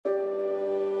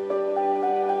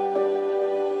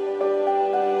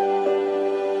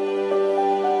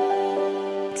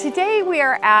Today we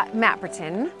are at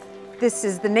Mapperton. This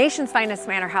is the nation's finest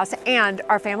manor house and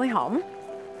our family home.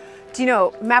 Do you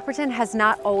know, Mapperton has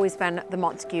not always been the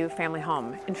Montague family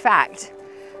home. In fact,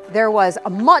 there was a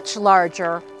much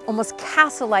larger, almost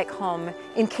castle-like home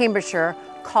in Cambridgeshire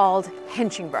called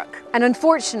Hinchingbrook. And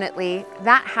unfortunately,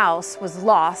 that house was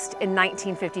lost in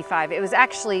 1955. It was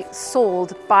actually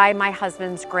sold by my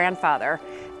husband's grandfather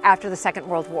after the Second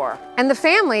World War. And the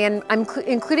family, and I'm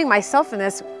including myself in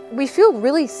this, we feel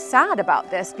really sad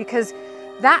about this because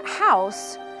that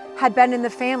house had been in the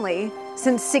family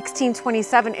since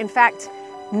 1627. In fact,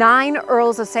 9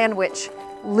 Earls of Sandwich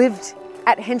lived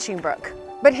at Hinchingbrook.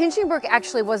 But Hinchingbrook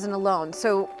actually wasn't alone.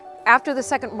 So after the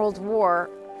Second World War,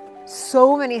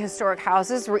 so many historic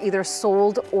houses were either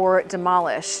sold or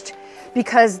demolished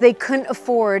because they couldn't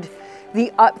afford the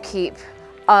upkeep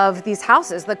of these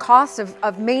houses. The cost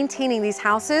of maintaining these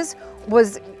houses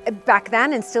was, back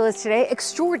then and still is today,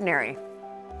 extraordinary.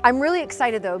 I'm really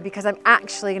excited though because I'm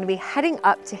actually going to be heading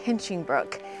up to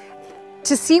Hinchingbrook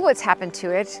to see what's happened to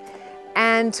it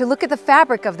and to look at the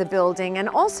fabric of the building and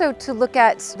also to look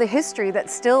at the history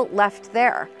that's still left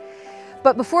there.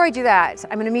 But before I do that,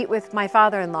 I'm going to meet with my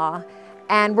father-in-law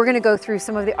and we're going to go through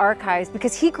some of the archives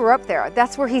because he grew up there.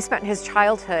 That's where he spent his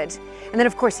childhood. And then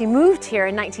of course he moved here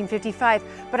in 1955,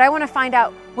 but I want to find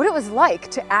out what it was like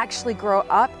to actually grow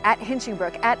up at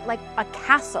Hinchingbrook, at like a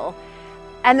castle.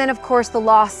 And then of course the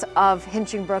loss of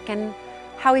Hinchingbrook and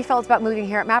how he felt about moving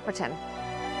here at Mapperton.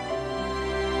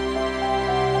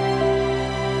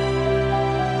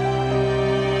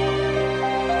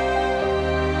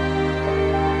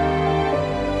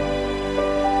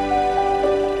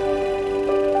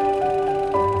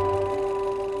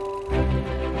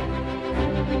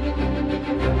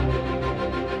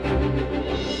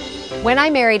 When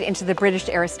I married into the British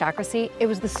aristocracy, it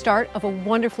was the start of a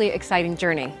wonderfully exciting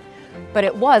journey. But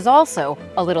it was also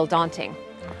a little daunting.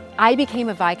 I became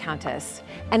a Viscountess,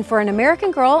 and for an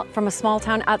American girl from a small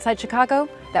town outside Chicago,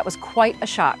 that was quite a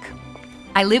shock.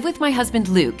 I live with my husband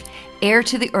Luke, heir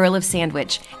to the Earl of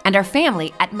Sandwich, and our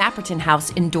family at Mapperton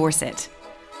House in Dorset.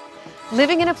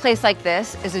 Living in a place like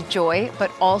this is a joy, but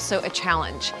also a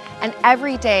challenge. And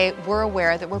every day we're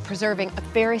aware that we're preserving a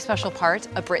very special part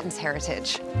of Britain's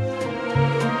heritage.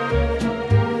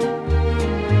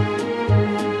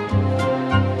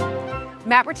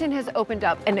 Mapperton has opened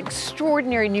up an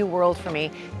extraordinary new world for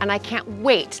me, and I can't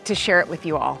wait to share it with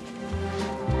you all.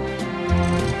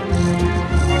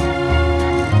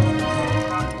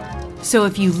 So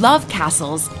if you love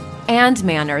castles and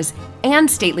manors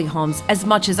and stately homes as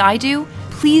much as I do,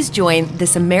 please join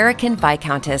this American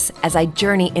Viscountess as I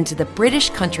journey into the British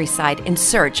countryside in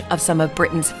search of some of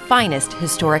Britain's finest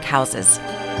historic houses.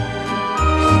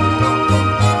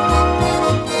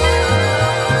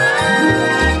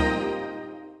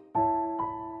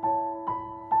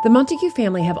 The Montague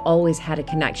family have always had a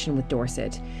connection with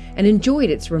Dorset and enjoyed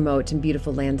its remote and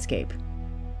beautiful landscape.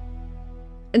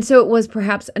 And so it was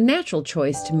perhaps a natural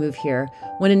choice to move here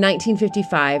when in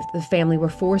 1955 the family were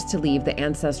forced to leave the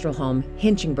ancestral home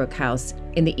Hinchingbrook House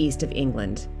in the east of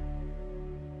England.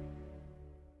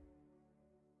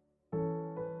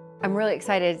 I'm really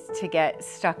excited to get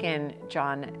stuck in,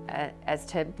 John, as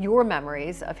to your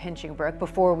memories of Hinchingbrook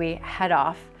before we head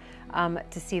off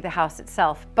to see the house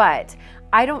itself. But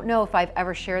I don't know if I've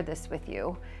ever shared this with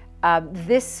you.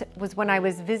 This was when I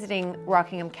was visiting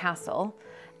Rockingham Castle,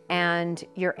 and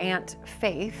your Aunt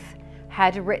Faith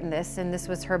had written this, and this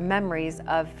was her memories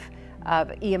of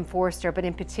E.M. Forster, but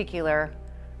in particular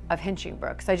of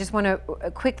Hinchingbrook. So I just want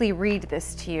to quickly read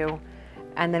this to you,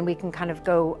 and then we can kind of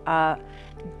go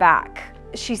back.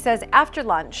 She says, after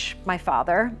lunch, my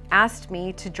father asked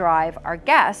me to drive our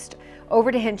guest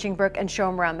over to Hinchingbrook and show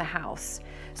him around the house.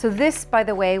 So this, by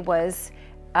the way, was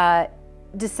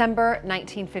December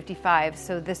 1955,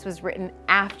 so this was written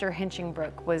after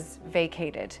Hinchingbrook was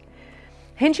vacated.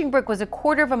 Hinchingbrook was a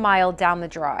quarter of a mile down the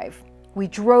drive. We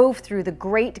drove through the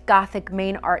great Gothic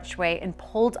main archway and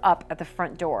pulled up at the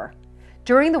front door.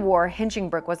 During the war,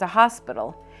 Hinchingbrook was a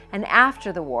hospital, and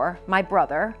after the war, my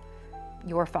brother,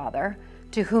 your father,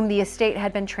 to whom the estate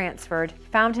had been transferred,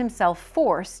 found himself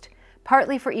forced,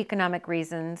 partly for economic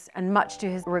reasons and much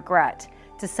to his regret,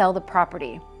 to sell the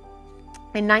property.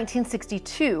 In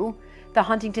 1962, the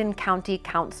Huntingdon County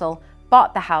Council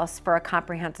bought the house for a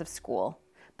comprehensive school.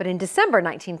 But in December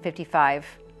 1955,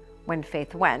 when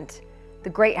Faith went, the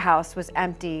great house was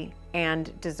empty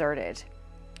and deserted.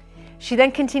 She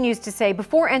then continues to say,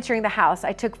 before entering the house,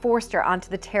 I took Forster onto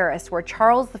the terrace where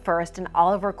Charles I and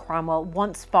Oliver Cromwell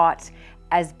once fought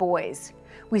as boys.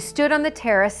 We stood on the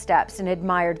terrace steps and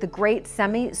admired the great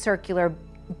semicircular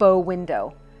bow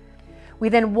window. We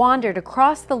then wandered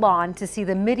across the lawn to see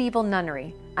the medieval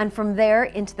nunnery, and from there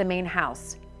into the main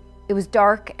house. It was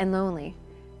dark and lonely,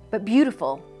 but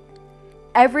beautiful.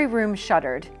 Every room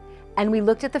shuttered, and we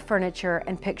looked at the furniture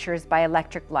and pictures by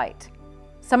electric light.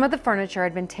 Some of the furniture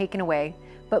had been taken away,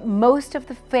 but most of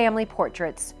the family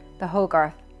portraits, the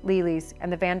Hogarth, Lely's,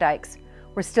 and the Van Dycks,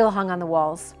 were still hung on the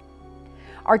walls.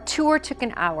 Our tour took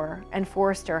an hour, and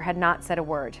Forrester had not said a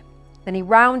word. Then he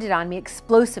rounded on me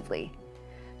explosively.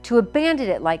 To abandon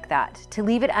it like that, to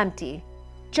leave it empty,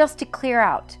 just to clear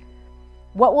out.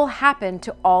 What will happen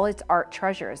to all its art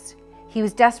treasures? He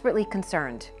was desperately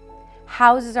concerned.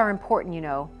 Houses are important, you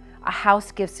know. A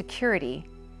house gives security.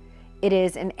 It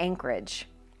is an anchorage.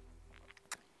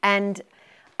 And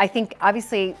I think,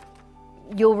 obviously,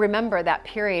 you'll remember that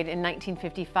period in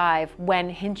 1955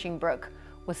 when Hinchingbrook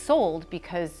was sold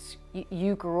because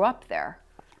you grew up there.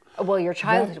 Well, your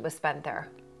childhood was spent there.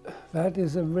 That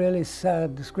is a really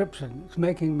sad description. It's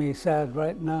making me sad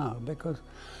right now because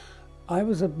I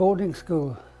was at boarding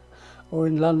school or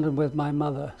in London with my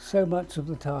mother so much of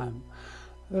the time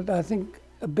that I think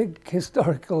a big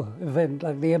historical event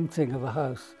like the emptying of a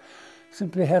house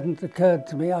simply hadn't occurred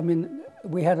to me. I mean,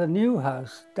 we had a new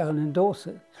house down in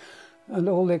Dorset and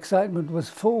all the excitement was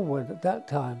forward at that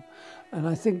time. And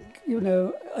I think, you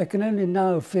know, I can only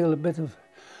now feel a bit of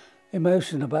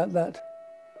emotion about that.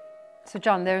 So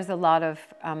John, there's a lot of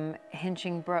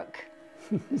Hinchingbrook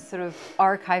sort of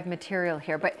archive material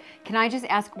here, but can I just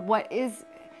ask, what is,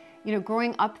 you know,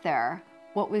 growing up there,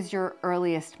 what was your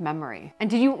earliest memory? And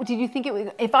did you think it was,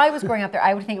 if I was growing up there,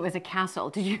 I would think it was a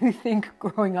castle. Did you think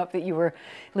growing up that you were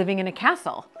living in a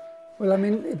castle? Well, I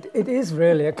mean, it is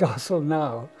really a castle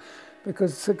now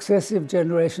because successive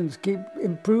generations keep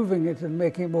improving it and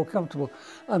making it more comfortable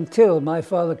until my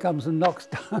father comes and knocks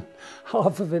down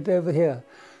half of it over here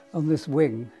on this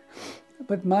wing.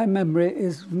 But my memory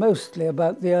is mostly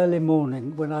about the early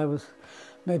morning when I was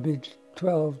maybe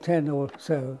 12, 10 or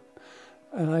so.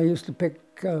 And I used to pick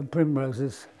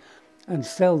primroses and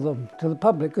sell them to the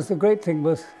public because the great thing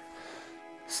was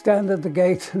stand at the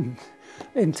gate and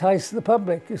entice the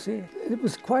public, you see. It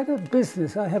was quite a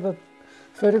business. I have a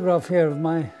photograph here of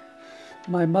my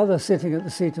mother sitting at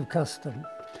the seat of custom.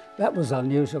 That was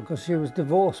unusual because she was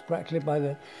divorced practically by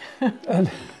then. And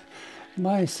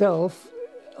myself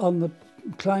on the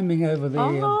climbing over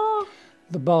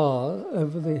the bar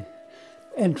over the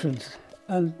entrance,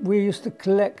 and we used to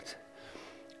collect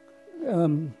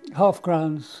half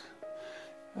crowns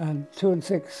and 2 and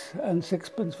 6 and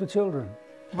 6pence for children.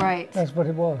 Right. That's what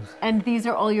it was. And these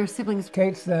are all your siblings?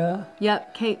 Kate's there.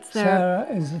 Yep, Kate's there. Sarah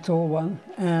is the tall one,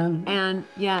 and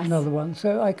yes, another one.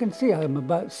 So I can see I'm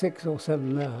about 6 or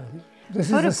 7 there. I think. This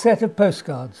is a set of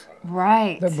postcards.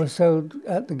 Right. That were sold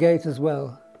at the gate as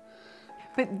well.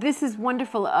 But this is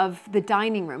wonderful of the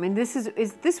dining room. And is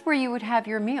this where you would have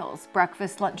your meals,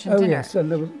 breakfast, lunch, and dinner? Oh, yes,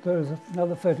 and there was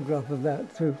another photograph of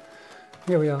that too.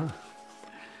 Here we are.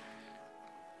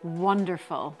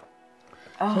 Wonderful.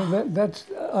 Oh. So that's,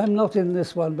 I'm not in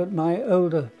this one, but my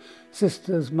older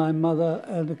sisters, my mother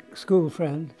and a school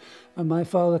friend, and my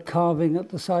father carving at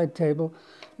the side table.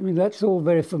 I mean, that's all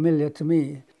very familiar to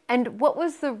me. And what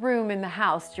was the room in the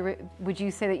house, would you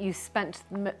say that you spent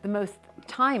the most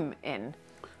time in?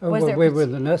 Oh, well, we were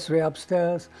in the nursery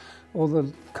upstairs, or the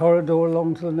corridor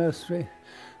along to the nursery.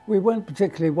 We weren't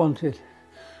particularly wanted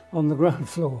on the ground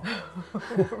floor.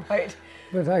 Right.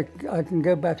 But I can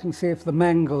go back and see if the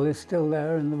mangle is still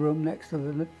there in the room next to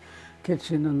the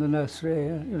kitchen and the nursery.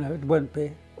 You know, it won't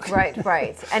be. Right,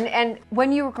 right. And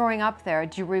when you were growing up there,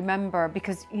 do you remember,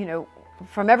 because, you know,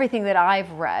 from everything that I've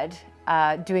read,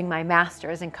 doing my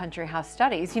master's in country house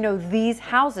studies, you know, these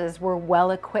houses were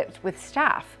well equipped with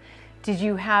staff. Did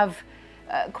you have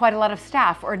quite a lot of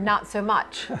staff or not so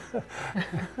much?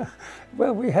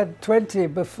 Well, we had 20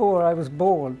 before I was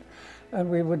born, and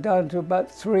we were down to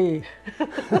about 3.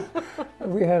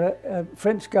 We had a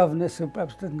French governess who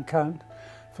perhaps didn't count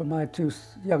for my 2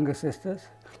 younger sisters.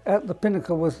 At the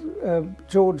pinnacle was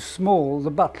George Small,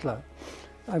 the butler.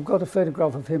 I've got a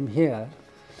photograph of him here,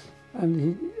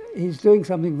 and he's doing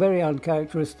something very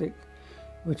uncharacteristic,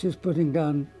 which is putting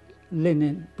down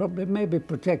linen, probably maybe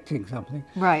protecting something.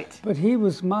 Right. But he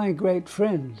was my great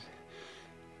friend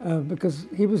because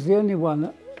he was the only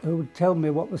one who would tell me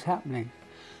what was happening.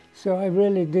 So I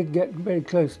really did get very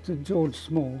close to George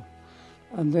Small.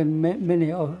 And then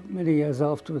many years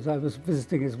afterwards, I was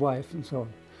visiting his wife and so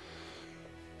on.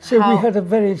 So we had a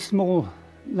very small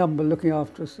number looking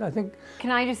after us, I think.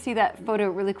 Can I just see that photo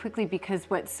really quickly? Because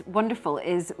what's wonderful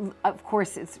is, of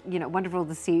course, it's, you know, wonderful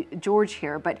to see George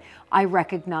here, but I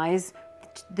recognize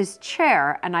this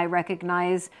chair, and I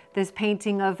recognize this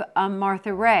painting of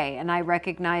Martha Ray, and I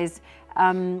recognize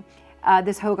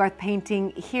this Hogarth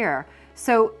painting here.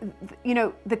 So, you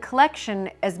know, the collection,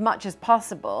 as much as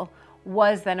possible,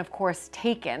 was then, of course,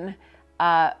 taken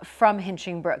from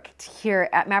Hinchingbrook here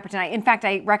at Mapperton. In fact,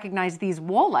 I recognize these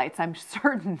wall lights. I'm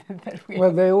certain that we...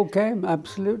 Well, they all came,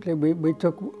 absolutely. We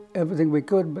took everything we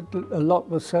could, but a lot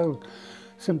was sold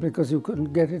simply because you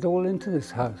couldn't get it all into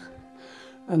this house.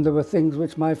 And there were things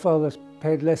which my father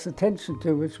paid less attention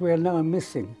to, which we are now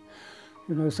missing.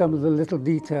 You know, some of the little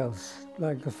details,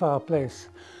 like the fireplace,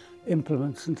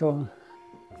 implements and so on.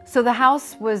 So the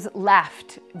house was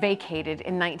left vacated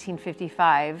in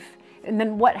 1955. And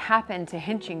then what happened to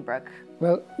Hinchingbrook?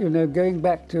 Well, you know, going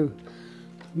back to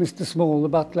Mr. Small, the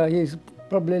butler, he's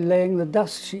probably laying the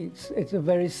dust sheets. It's a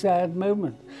very sad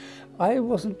moment. I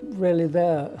wasn't really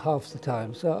there half the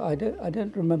time, so I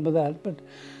don't remember that. But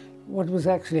what was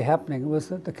actually happening was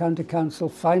that the County Council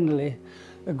finally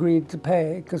agreed to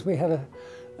pay, because we had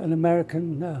an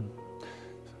American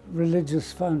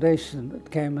religious foundation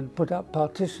that came and put up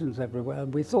partitions everywhere.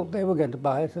 And we thought they were going to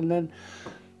buy it, and then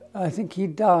I think he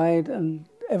died and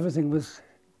everything was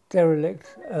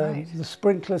derelict. Right. The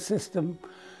sprinkler system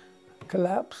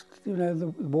collapsed, you know, the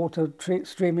water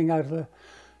streaming out of the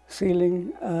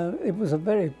ceiling. It was a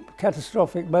very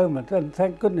catastrophic moment, and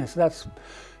thank goodness that's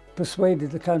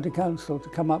persuaded the County Council to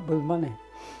come up with money.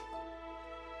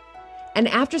 And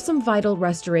after some vital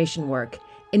restoration work,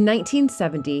 in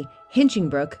 1970,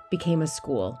 Hinchingbrook became a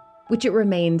school, which it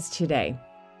remains today.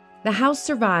 The house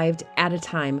survived at a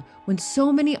time when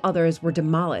so many others were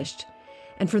demolished,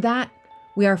 and for that,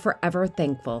 we are forever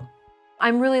thankful.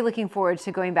 I'm really looking forward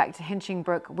to going back to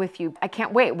Hinchingbrook with you. I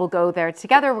can't wait. We'll go there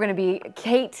together. We're going to be,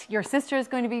 Kate, your sister, is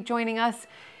going to be joining us.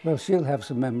 Well, she'll have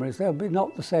some memories. They'll be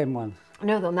not the same ones.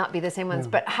 No, they'll not be the same ones.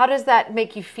 No. But how does that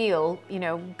make you feel, you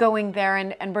know, going there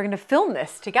and we're going to film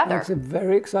this together? It's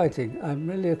very exciting. I'm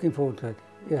really looking forward to it.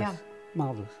 Yes. Yeah.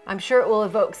 Marvellous. I'm sure it will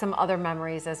evoke some other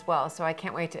memories as well, so I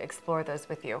can't wait to explore those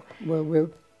with you. Well, we'll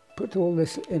put all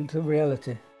this into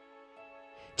reality.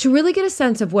 To really get a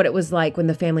sense of what it was like when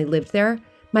the family lived there,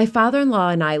 my father-in-law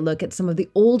and I look at some of the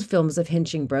old films of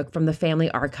Hinchingbrook from the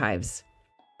family archives.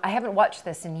 I haven't watched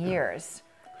this in years,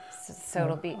 so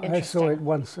it'll be interesting. I saw it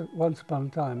once upon a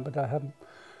time, but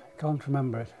can't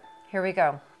remember it. Here we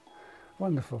go.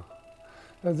 Wonderful.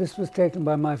 This was taken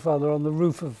by my father on the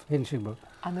roof of Hinchingbrook.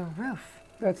 On the roof?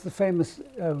 That's the famous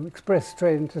express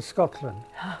train to Scotland.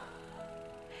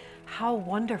 How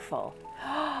wonderful.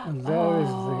 And there is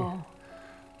the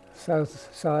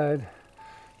south side,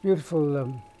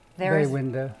 beautiful bay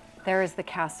window. There is the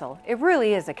castle. It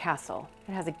really is a castle.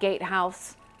 It has a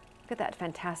gatehouse. Look at that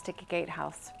fantastic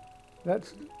gatehouse.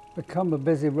 That's become a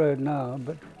busy road now,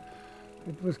 but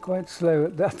it was quite slow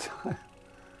at that time.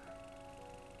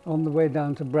 On the way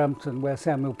down to Brampton, where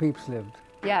Samuel Pepys lived.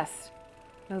 Yes.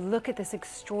 Now look at this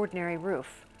extraordinary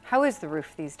roof. How is the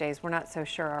roof these days? We're not so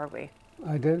sure, are we?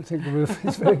 I don't think the roof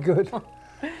is very good.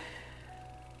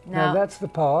 Now that's the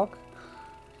park.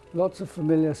 Lots of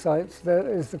familiar sights. There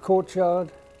is the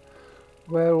courtyard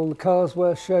where all the cars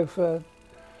were chauffeured.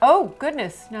 Oh,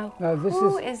 goodness. Now this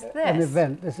who is this? An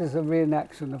event. This is a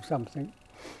reenaction of something.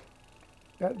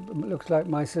 That looks like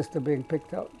my sister being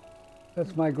picked up.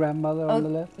 That's my grandmother on the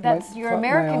left. That's your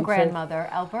American grandmother,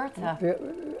 Alberta.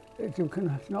 You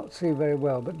can not see very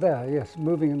well, but there, yes,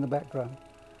 moving in the background.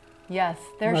 Yes,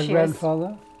 there my she is. My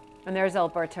grandfather. And there's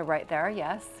Alberta right there,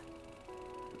 yes.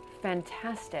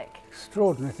 Fantastic.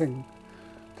 Extraordinary thing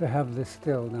to have this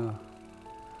still now.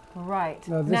 Right.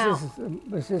 Now,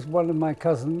 this is one of my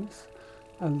cousins,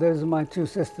 and those are my two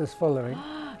sisters following.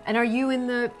 And are you in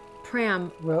the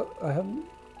pram? Well, I haven't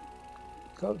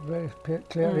got a very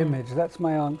clear image. That's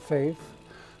my Aunt Faith.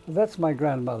 That's my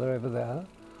grandmother over there.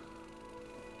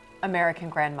 American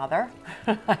grandmother,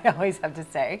 I always have to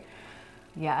say.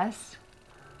 Yes.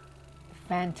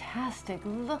 Fantastic.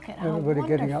 Look at how Everybody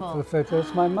wonderful. getting up for the photo.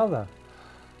 It's my mother.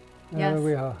 Yes. There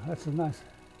we are. That's a nice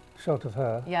shot of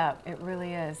her. Yeah, it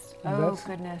really is. And oh,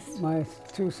 goodness. My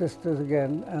two sisters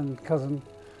again, and cousin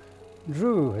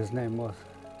Drew, his name was.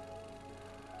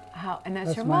 How? And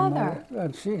that's your my mother.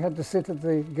 And she had to sit at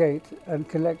the gate and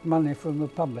collect money from the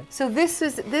public. So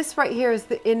this right here is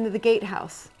in the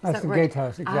gatehouse. That's the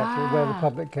gatehouse, exactly, where the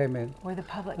public came in. Where the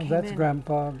public and came in. that's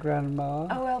Grandpa, Grandma.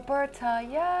 Oh, Alberta,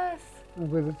 yes.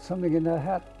 With something in her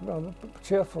hat, rather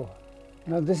cheerful.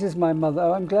 Now this is my mother.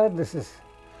 Oh, I'm glad this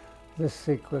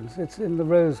sequence. It's in the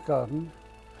rose garden,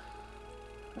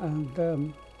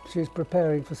 and she's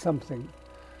preparing for something.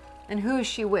 And who is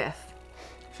she with?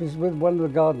 She's with one of the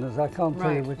gardeners. I can't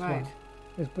tell you which one.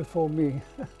 It's before me.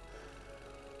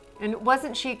 And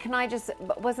wasn't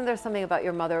there something about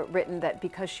your mother written that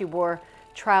because she wore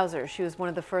trousers, she was one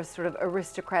of the first sort of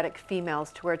aristocratic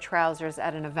females to wear trousers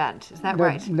at an event? Is that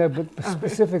right? No, but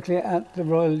specifically at the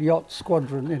Royal Yacht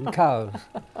Squadron in Cowes,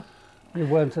 you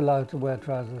weren't allowed to wear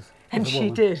trousers. And she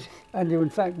did. And you, in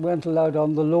fact, weren't allowed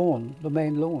on the lawn, the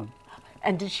main lawn.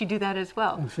 And did she do that as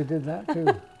well? And she did that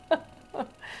too.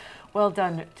 Well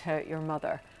done to your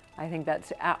mother. I think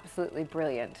that's absolutely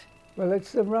brilliant. Well,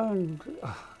 it's around,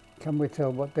 can we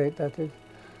tell what date that is?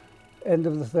 End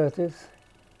of the 30s.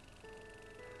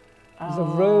 There's a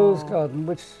rose garden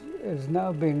which is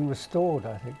now being restored,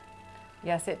 I think.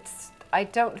 Yes, I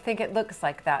don't think it looks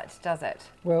like that, does it?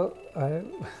 Well, I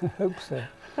hope so.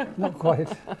 Not quite.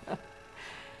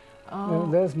 Oh.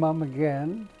 There's Mum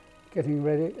again, getting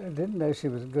ready. I didn't know she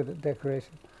was good at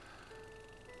decoration.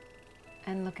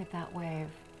 And look at that wave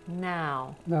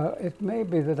now. Now, it may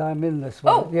be that I'm in this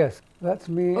one. Oh! Yes, that's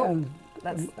me Oh,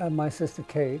 and my sister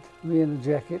Kate, me in a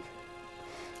jacket.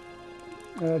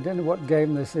 I don't know what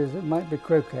game this is. It might be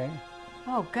croquet.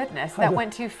 Oh, goodness, that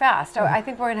went too fast. Oh, I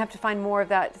think we're going to have to find more of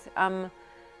that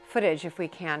footage if we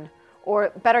can.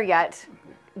 Or better yet,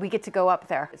 we get to go up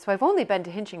there. So I've only been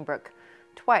to Hinchingbrooke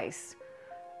twice,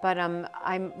 but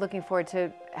I'm looking forward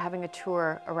to having a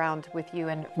tour around with you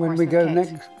and when we go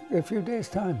next, a few days'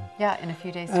 time. Yeah, in a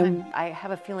few days' time. I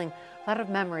have a feeling a lot of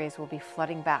memories will be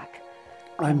flooding back.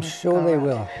 I'm sure they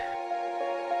will.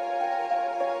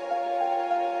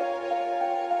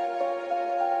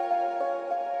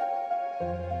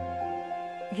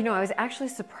 You know, I was actually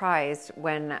surprised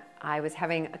when I was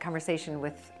having a conversation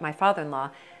with my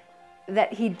father-in-law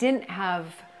that he didn't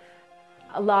have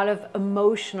a lot of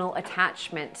emotional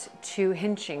attachment to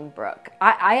Hinchingbrooke.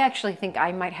 I actually think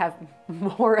I might have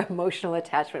more emotional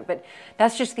attachment, but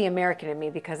that's just the American in me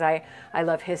because I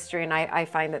love history and I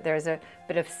find that there's a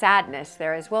bit of sadness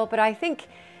there as well. But I think,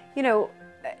 you know,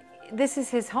 this is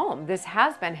his home. This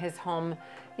has been his home,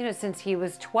 you know, since he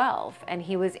was 12, and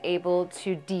he was able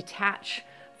to detach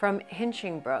from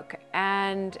Hinchingbrooke.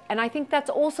 And I think that's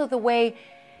also the way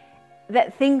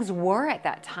that things were at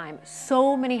that time.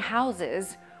 So many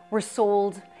houses were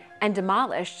sold and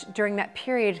demolished during that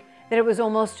period that it was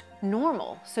almost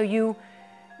normal. So you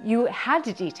had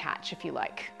to detach, if you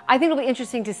like. I think it'll be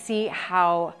interesting to see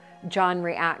how John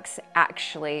reacts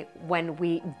actually when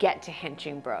we get to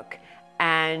Hinchingbrooke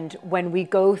and when we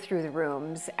go through the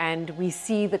rooms and we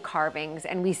see the carvings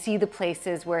and we see the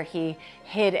places where he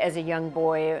hid as a young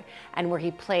boy and where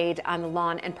he played on the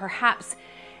lawn, and perhaps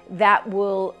that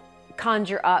will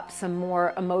conjure up some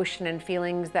more emotion and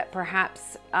feelings that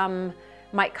perhaps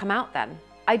might come out then.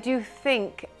 I do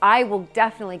think I will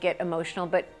definitely get emotional,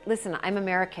 but listen, I'm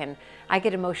American. I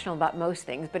get emotional about most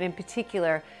things, but in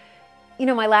particular, you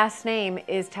know, my last name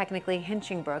is technically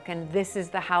Hinchingbrooke, and this is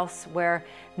the house where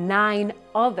 9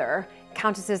 other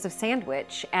Countesses of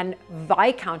Sandwich and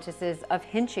Viscountesses of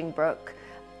Hinchingbrooke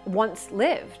once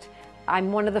lived.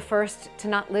 I'm one of the first to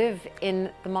not live in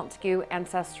the Montague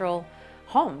ancestral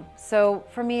home. So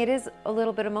for me, it is a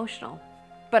little bit emotional,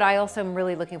 but I also am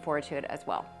really looking forward to it as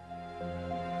well.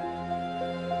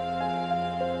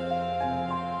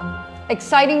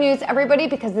 Exciting news, everybody,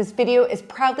 because this video is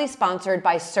proudly sponsored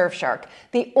by Surfshark,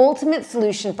 the ultimate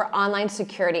solution for online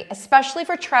security, especially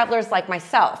for travelers like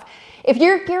myself. If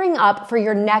you're gearing up for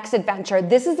your next adventure,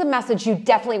 this is a message you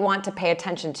definitely want to pay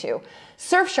attention to.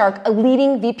 Surfshark, a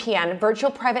leading VPN virtual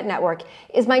private network,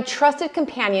 is my trusted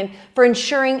companion for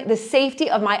ensuring the safety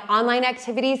of my online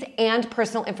activities and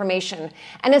personal information.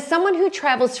 And as someone who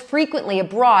travels frequently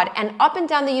abroad and up and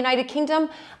down the United Kingdom,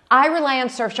 I rely on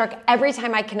Surfshark every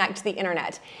time I connect to the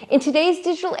internet. In today's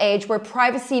digital age where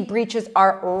privacy breaches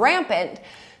are rampant,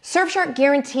 Surfshark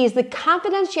guarantees the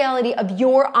confidentiality of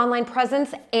your online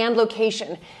presence and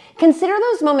location. Consider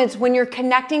those moments when you're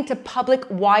connecting to public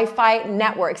Wi-Fi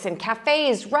networks in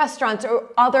cafes, restaurants, or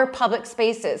other public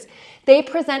spaces. They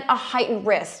present a heightened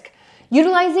risk.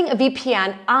 Utilizing a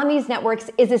VPN on these networks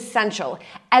is essential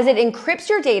as it encrypts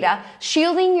your data,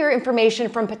 shielding your information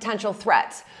from potential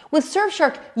threats. With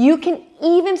Surfshark, you can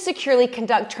even securely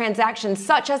conduct transactions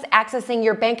such as accessing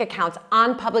your bank accounts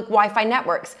on public Wi-Fi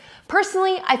networks.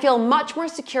 Personally, I feel much more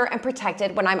secure and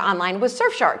protected when I'm online with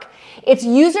Surfshark. Its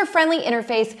user-friendly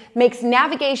interface makes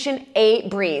navigation a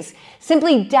breeze.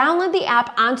 Simply download the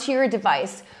app onto your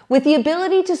device. With the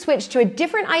ability to switch to a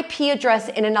different IP address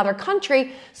in another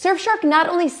country, Surfshark not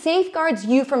only safeguards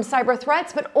you from cyber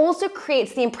threats, but also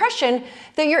creates the impression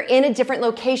that you're in a different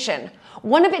location.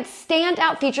 One of its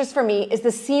standout features for me is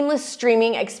the seamless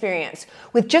streaming experience.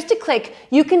 With just a click,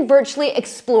 you can virtually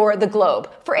explore the globe.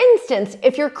 For instance,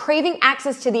 if you're craving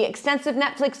access to the extensive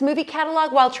Netflix movie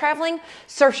catalog while traveling,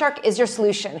 Surfshark is your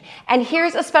solution. And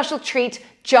here's a special treat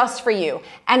just for you,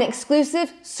 an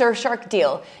exclusive Surfshark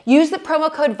deal. Use the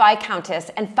promo code Viscountess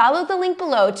and follow the link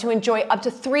below to enjoy up to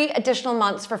 3 additional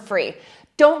months for free.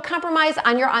 Don't compromise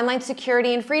on your online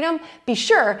security and freedom. Be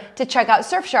sure to check out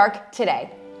Surfshark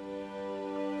today.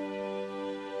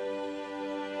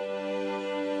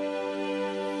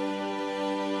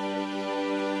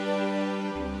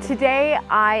 Today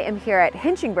I am here at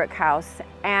Hinchingbrook House,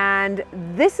 and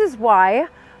this is why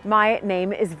my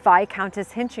name is Viscountess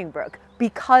Hinchingbrook,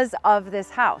 because of this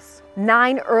house.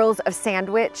 9 Earls of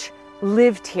Sandwich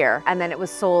lived here, and then it was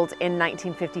sold in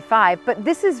 1955, but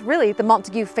this is really the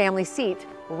Montague family seat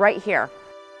right here.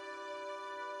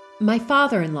 My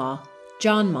father-in-law,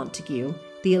 John Montague,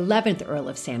 the 11th Earl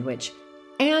of Sandwich,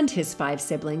 and his 5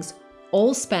 siblings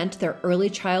all spent their early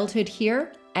childhood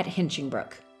here at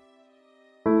Hinchingbrook.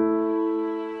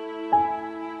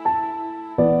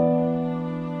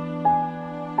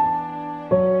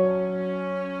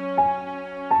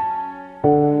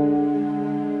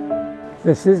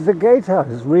 This is the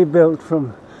gatehouse, rebuilt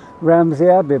from Ramsey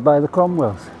Abbey by the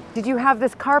Cromwells. Did you have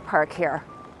this car park here?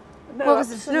 No,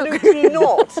 absolutely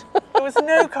not. There was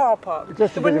no car park.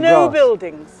 Just there were no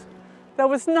buildings. There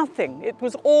was nothing. It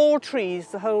was all trees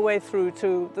the whole way through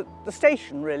to the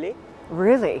station, really.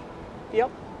 Really? Yep.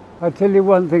 I'll tell you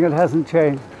one thing that hasn't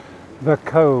changed: the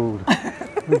cold,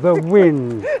 the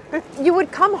wind. You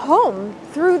would come home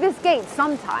through this gate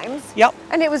sometimes. Yep.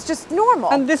 And it was just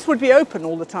normal. And this would be open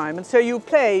all the time, and so you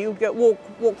play, you get walk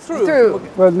through.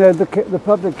 Well, no, the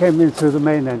public came in through the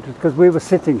main entrance because we were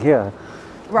sitting here.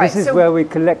 Right. This is where we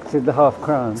collected the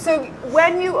half-crown. So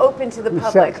when you opened to the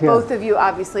public, both of you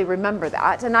obviously remember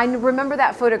that, and I remember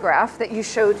that photograph that you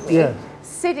showed me, yes,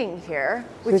 sitting here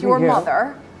with your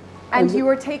mother, and you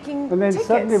were taking and then tickets.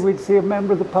 Suddenly we'd see a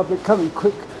member of the public coming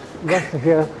quick, rush to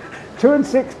here, 2 and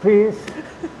 6 please.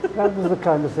 That was the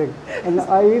kind of thing. And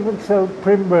I even sold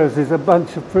primroses, a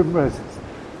bunch of primroses.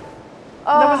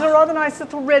 There was a rather nice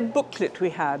little red booklet we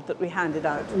had that we handed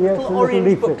out. Yes, little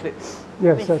orange booklet.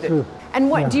 Yes, that's true. And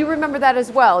what do you remember that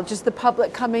as well? Just the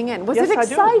public coming in. Was Yes, it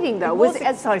exciting though? It was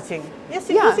exciting. Yes,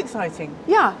 it was exciting.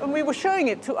 Yeah. And we were showing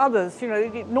it to others. You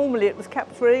know, normally it was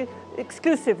kept very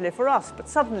exclusively for us, but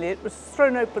suddenly it was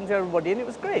thrown open to everybody, and it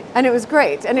was great. And it was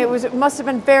great, and it must have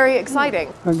been very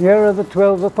exciting. And here are the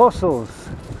 12 apostles,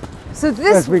 So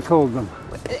this, as we called them.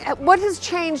 what has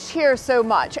changed here so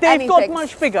much? They've got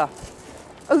much bigger.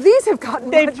 Oh, these have gotten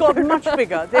They've got much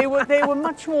bigger. They were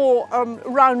much more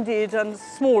rounded and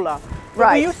smaller. But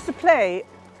Right. we used to play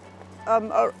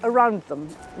around them,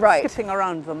 Right. skipping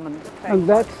around them and playing. And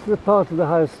that's the part of the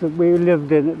house that we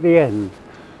lived in at the end.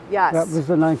 Yes. That was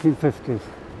the 1950s.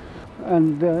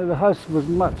 And the house was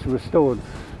much restored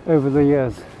over the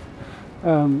years.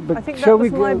 But I think shall that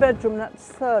was we my go? bedroom, that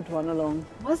third one along.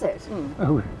 Was it?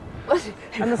 Oh,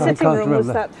 And the I sitting can't room was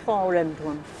remember. that far end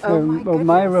one. Oh my well,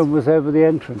 my goodness. room was over the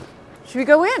entrance. Should we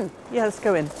go in? Yeah, let's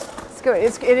go in. Let's go in.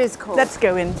 It is cold. Let's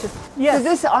go in. Yes. So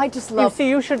this, I just You love. see,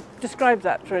 you should describe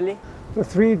that, really. The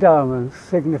 3 diamonds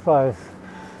signifies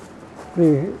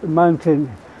the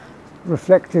mountain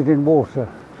reflected in water.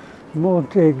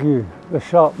 Montaigu, the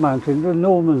sharp mountain, the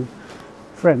Norman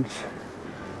French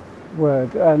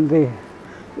word. And the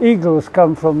eagles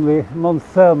come from the Mont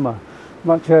Therma,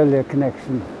 much earlier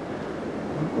connection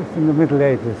from the Middle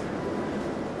Ages.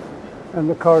 And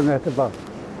the coronet above.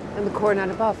 And the coronet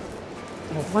above.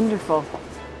 Wonderful.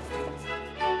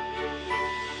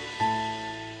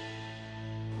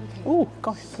 Oh,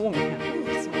 gosh, it's warm in here.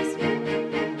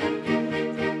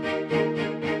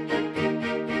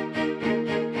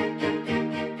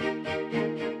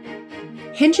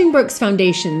 Hinchingbrook's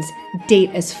foundations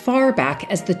date as far back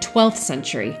as the 12th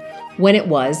century, when it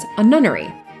was a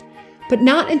nunnery. But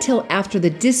not until after the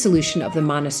dissolution of the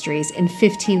monasteries in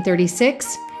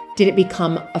 1536 did it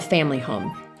become a family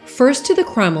home. First to the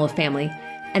Cromwell family,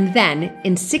 and then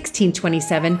in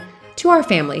 1627 to our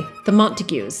family, the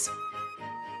Montagues.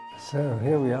 So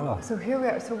here we are. So here we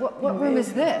are. So what room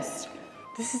is this?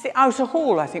 This is the outer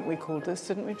hall, I think we called this,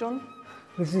 didn't we, John?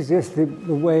 This is just the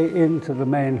way into the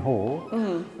main hall,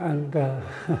 and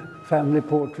family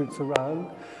portraits around.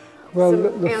 Well,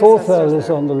 Some the 4th Earl ancestors is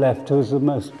there. on the left, who is the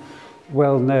most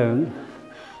well-known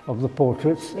of the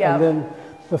portraits. Yeah. And then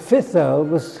the 5th Earl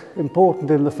was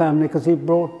important in the family because he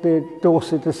brought the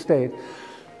Dorset estate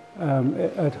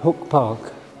at Hook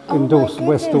Park in Dorset,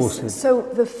 West Dorset. So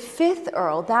the 5th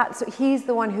Earl, he's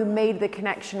the one who made the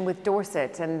connection with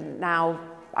Dorset, and now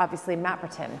obviously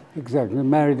Mapperton. Exactly,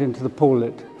 married into the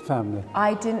Paulet family.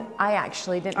 I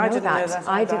actually didn't know that.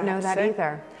 I didn't know that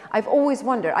either. I've always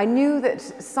wondered. I knew that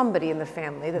somebody in the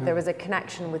family, that there was a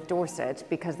connection with Dorset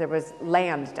because there was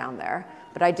land down there,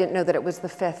 but I didn't know that it was the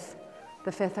fifth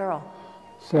Earl.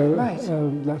 So Right.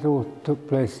 that all took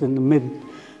place in the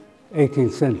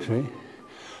mid-18th century,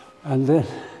 and then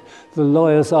the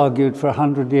lawyers argued for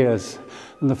 100 years,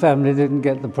 and the family didn't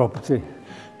get the property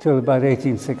till about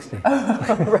 1860.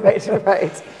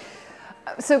 Right.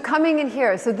 So coming in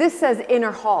here, so this says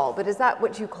inner hall, but is that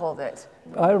what you called it?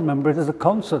 I remember it as a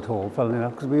concert hall, funnily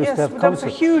enough, because we used to have there was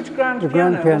concerts. a huge grand the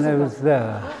piano. grand piano wasn't was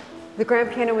there. The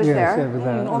grand piano was Yes, there. over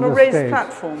there. on the a raised stage.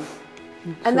 platform.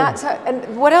 And that's how,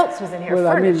 and what else was in here? Well,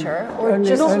 I mean, Furniture or only-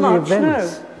 just Not only much,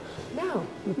 events.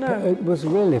 no. It was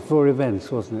really for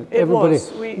events, wasn't it? It Everybody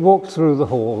was. We- walked through the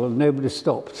hall and nobody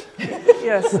stopped.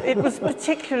 Yes, it was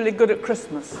particularly good at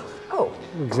Christmas Oh,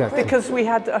 Exactly. because we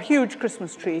had a huge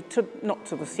Christmas tree, not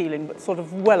to the ceiling, but sort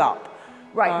of well up.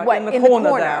 right. What, in the in corner, the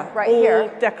corner there, right all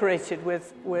here. decorated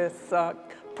with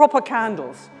proper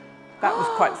candles. That was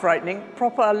quite frightening.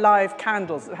 Proper live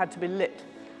candles that had to be lit.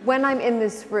 When I'm in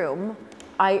this room,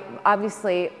 I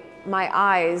obviously my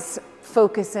eyes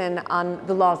focus in on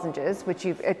the lozenges, which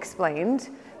you've explained,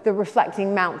 the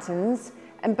reflecting mountains,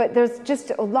 but there's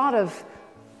just a lot of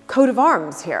coat of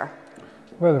arms here.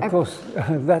 Well, of course,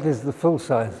 that is the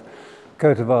full-size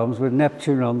coat of arms with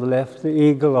Neptune on the left, the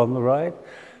eagle on the right,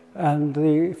 and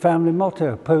the family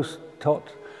motto, post tot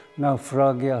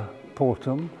naufragia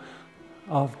portum.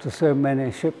 After so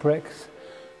many shipwrecks,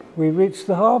 we reached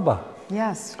the harbour.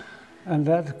 Yes. And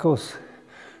that, of course,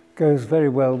 goes very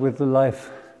well with the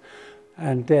life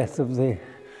and death of the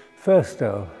first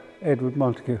Earl, Edward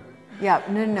Montagu, Yeah,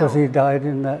 no. because he died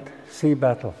in that sea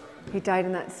battle. He died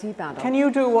in that sea battle. Can you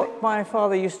do what my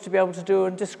father used to be able to do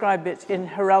and describe it in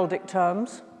heraldic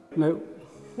terms? No,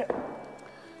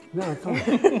 I can't.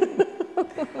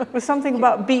 It was something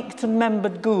about beaked and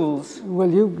membered ghouls. Well,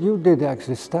 you did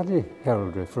actually study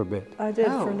heraldry for a bit. I did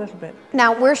Oh. for a little bit.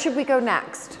 Now, where should we go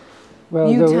next? Well,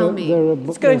 You tell me.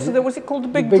 Let's go into was it called the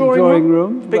big, big drawing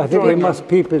room. Big I think we drawing room. must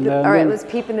peep in there. All and right, then- let's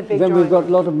peep in the big Then drawing we've got a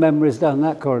lot of memories down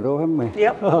that corridor, haven't we?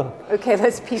 Yep. Okay,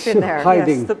 let's peep in there.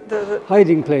 Hiding, Yes,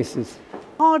 hiding places.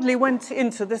 hardly went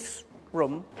into this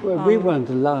room. Well, we weren't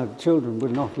allowed. Children were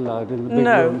not allowed in the big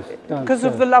No, rooms downstairs. because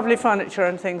of the lovely furniture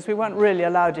and things, we weren't really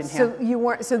allowed in here. So you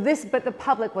weren't. So this, but the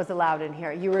public was allowed in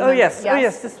here. You remember? Oh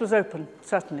yes, this was open,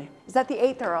 certainly. Is that the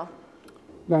 8th Earl?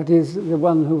 That is the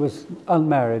one who was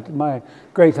unmarried, my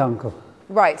great uncle.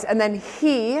 Right, and then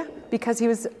he, because he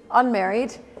was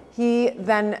unmarried, he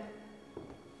then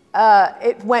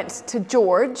it went to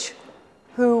George,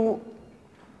 who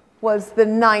was the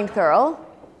 9th Earl,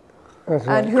 That's and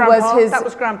right. who Grandpa, was his that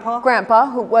was Grandpa. grandpa,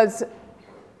 who was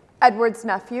Edward's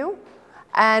nephew,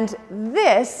 and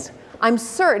this, I'm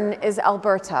certain, is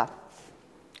Alberta.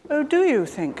 Oh, do you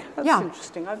think? That's Yeah.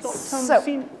 interesting. I've not So-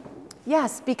 seen.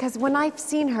 Yes, because when I've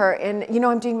seen her in,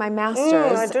 I'm doing my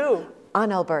master's I do.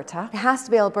 on Alberta. It has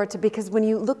to be Alberta because when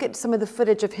you look at some of the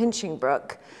footage of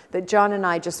Hinchingbrooke that John and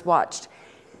I just watched,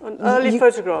 And early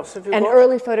photographs of you. and got?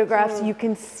 early photographs, you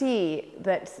can see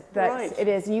that Right. it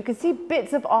is. And you can see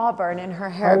bits of auburn in her I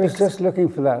hair. was because just looking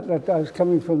for that. I was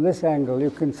coming from this angle.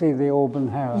 You can see the auburn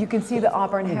hair. you can see the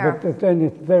auburn hair. But it's only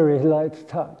very light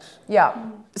touch. Yeah.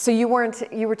 So you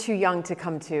were too young to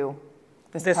come to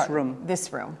This part- room.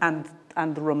 This room.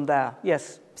 And the room there,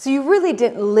 yes. So you really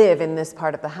didn't live in this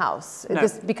part of the house No.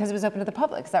 because it was open to the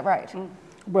public. Is that right?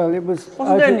 Well, it was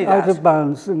Wasn't only out that. of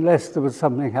bounds unless there was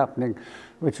something happening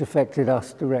which affected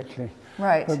us directly.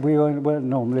 Right. But we weren't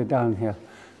normally down here.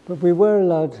 But we were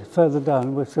allowed further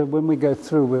down, so when we go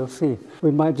through, we'll see.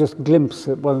 We might just glimpse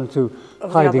at one or two Of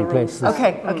the hiding other rooms. places.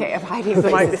 Okay, of hiding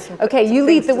There might be places. some Okay, you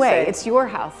lead things the to way. say. It's your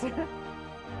house.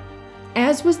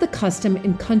 As was the custom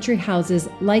in country houses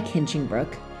like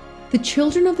Hinchingbrooke, the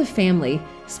children of the family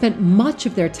spent much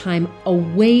of their time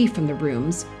away from the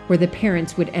rooms where the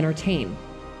parents would entertain.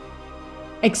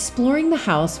 Exploring the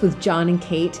house with John and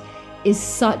Kate is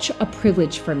such a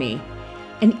privilege for me,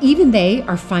 and even they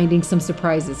are finding some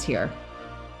surprises here.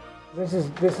 This is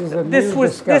a This new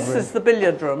was discovery. this is the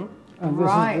billiard room, And this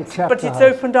Right. is the chapter but it's house.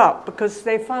 opened up because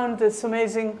they found this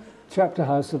amazing. Chapter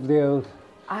house of the old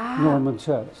Norman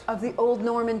church. Of the old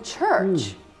Norman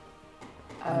church.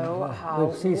 Oh, how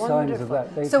We'll see wonderful. signs of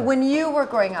that later. So when you were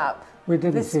growing up, We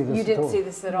didn't see this you at didn't all. see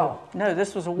this at all. No,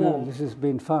 this was a No, wall. this has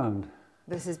been found.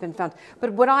 This has been found.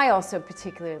 But what I also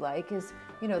particularly like is,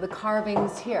 the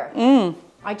carvings here.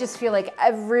 I just feel like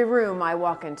every room I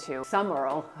walk into, some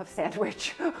Earl of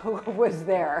Sandwich was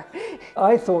there.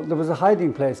 I thought there was a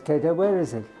hiding place, Kate. Where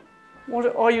is it?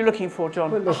 What are you looking for,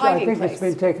 John? Well, A hiding I think place. it's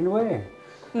been taken away.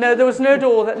 No, there was no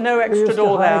door, no We extra used to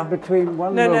door hide there. between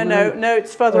one No, room no,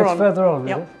 it's further on. It's further on, is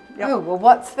Yep. it? Yep. Oh, well,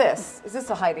 what's this? Is this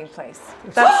a hiding place?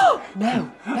 That's,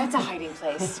 No, that's a hiding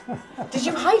place. Did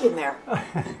you hide in there?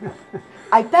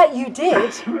 I bet you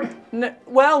did. no,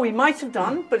 well, we might have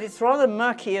done, but it's rather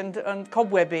murky and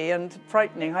cobwebby and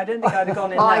frightening. I don't think I'd have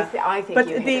gone in there. I think but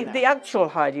you hid in the there. actual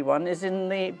hidey one is in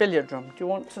the billiard room. Do you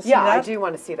want to see Yeah, that? I do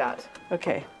want to see that.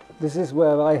 Okay. This is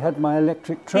where I had my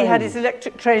electric train. He had his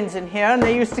electric trains in here, and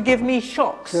they used to give me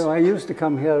shocks. So I used to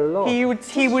come here a lot. He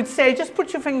would say, just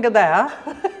put your finger there,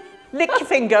 lick your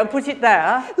finger and put it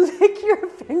there. Lick your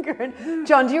finger.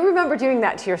 John, do you remember doing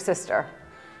that to your sister?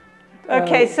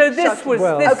 Okay, so this shocking. was,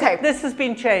 Well- Okay. this has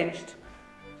been changed.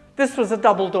 This was a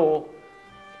double door.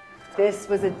 This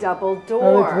was a double Oh,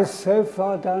 door. it was so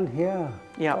far down here.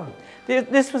 Yeah.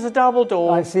 This was a double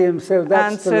door. I see him, so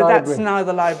that's and the so library. that's now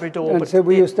the library door. And but so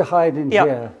we it- used to hide in yeah,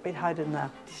 here. we'd hide in there.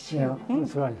 Yeah,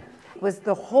 that's right. Was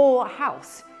the whole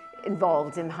house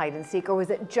involved in hide and seek, or was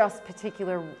it just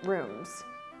particular rooms?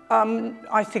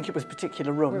 I think it was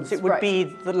particular rooms. Rooms, It would right. be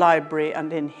the library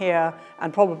and in here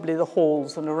and probably the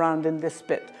halls and around in this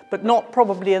bit, but not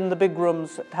probably in the big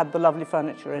rooms that had the lovely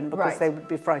furniture in because Right. they would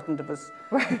be frightened of us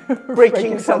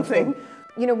breaking something.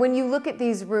 You know, when you look at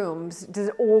these rooms, does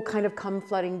it all kind of come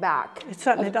flooding back? It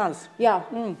certainly does. Yeah.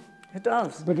 It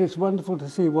does. But it's wonderful to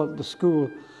see what the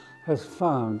school has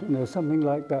found, you know, something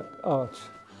like that arch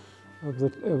of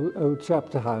the old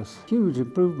chapter house. Huge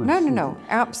improvements.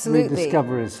 absolutely.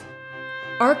 Rediscoveries.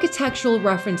 Architectural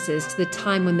references to the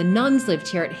time when the nuns lived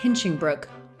here at Hinchingbrook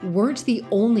weren't the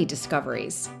only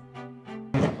discoveries.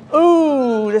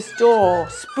 Ooh, this door.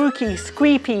 Spooky,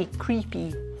 squeepy,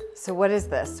 creepy. So what is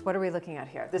this? What are we looking at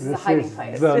here? This is a This hiding is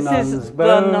place. the This nun's is the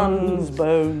bones. nun's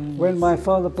bones. When my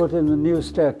father put in the new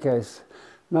staircase,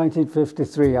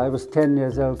 1953, I was 10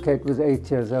 years old, Kate was 8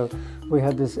 years old. We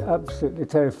had this absolutely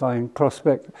terrifying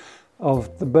prospect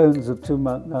of the bones of two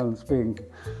nuns being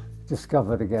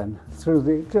discovered again through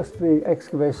the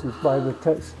excavations by the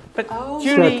But Oh,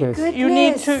 Julie, staircase. you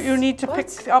need to What?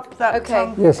 pick up that.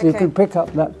 Okay. Yes, you Okay. can pick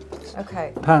up that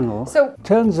Okay. panel. So-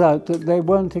 turns out that they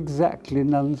weren't exactly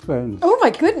nuns' bones. Oh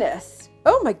my goodness.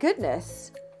 Oh my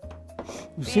goodness.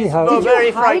 You see how These were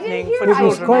very hide in frightening here? for It was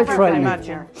children. quite if you can frightening.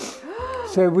 imagine.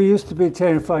 so we used to be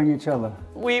terrifying each other.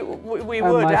 We And would, my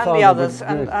and the father others, would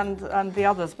and the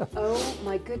others. Oh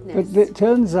my But goodness. it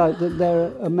turns out that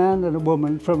they're a man and a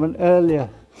woman from an earlier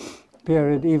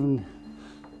period even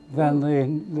than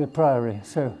the priory.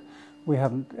 So we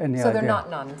haven't any idea. So they're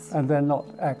not nuns. And they're not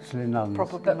actually nuns.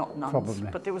 Probably not nuns, Probably.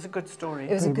 but it was a good story.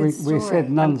 It was a we, good story. we said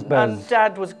nuns' And bones.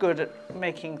 Dad was good at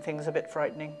making things a bit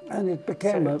frightening. And it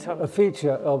became So a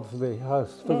feature of the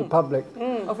house for the public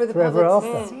Oh, for the forever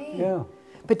public after. to see. Yeah.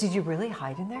 But did you really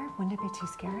hide in there? Wouldn't it be too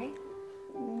scary?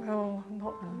 Well,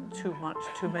 not too much,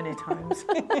 too many times.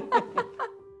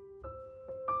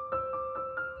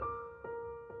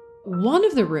 One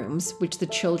of the rooms which the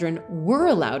children were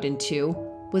allowed into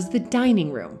was the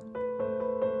dining room.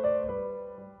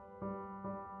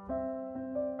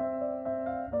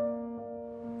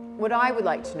 What I would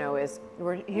like to know is,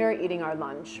 we're here eating our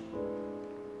lunch,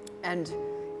 and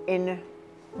in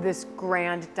this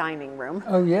grand dining room.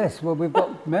 Oh yes. Well, we've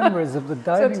got memories of the So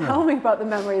dining tell room. me about the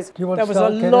memories. Do you want There to was a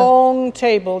start, Kenneth? long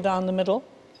table down the middle,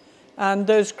 and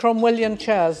those Cromwellian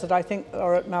chairs that I think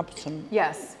are at Mapperton.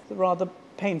 Yes, Rather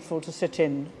painful to sit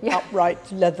in, Yeah.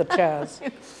 upright leather chairs.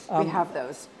 we have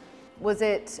those. Was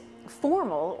it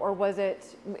formal, or was it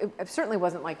certainly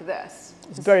wasn't like this.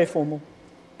 It's very formal.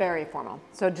 Very formal.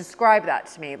 So describe that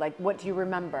to me. Like, what do you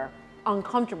remember?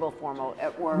 Uncomfortable formal,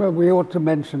 or Well, we ought to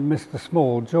mention Mr.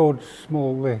 Small, George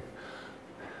Small, the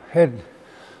head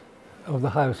of the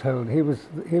household. He was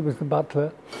the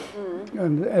butler,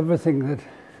 and everything that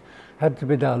had to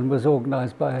be done was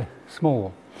organised by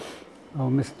Small, or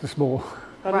Mr. Small.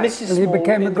 And Right. Mrs. And he Small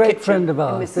became a in the great kitchen. friend of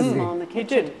and ours, Mrs. didn't Small in he? the He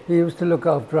kitchen. did. He used to look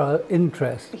after our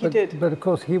interests. He did. But of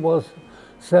course, he was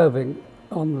serving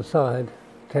on the side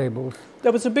tables.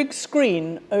 There was a big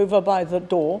screen over by the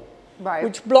door, Right.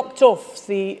 which blocked off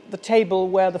the table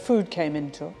where the food came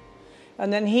into.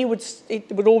 And then it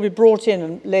would all be brought in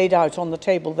and laid out on the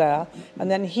table there, and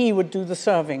then he would do the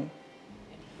serving.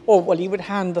 Or, well, he would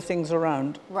hand the things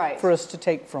around Right. for us to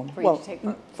take from. For you to take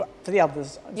from. For the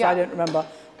others. So Yeah. I don't remember.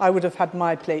 I would have had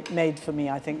my plate made for me,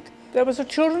 I think. There was a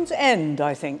children's end,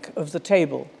 I think, of the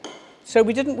table. So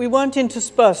we weren't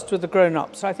interspersed with the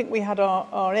grown-ups. I think we had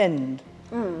our end.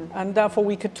 And therefore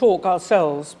we could talk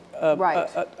ourselves Right.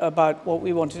 about what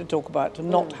we wanted to talk about and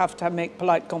not have to make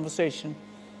polite conversation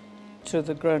to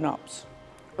the grown-ups.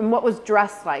 And what was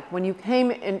dress like when you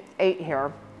came and ate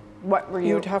here? What were you?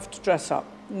 You'd have to dress up.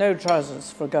 No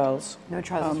trousers for girls. No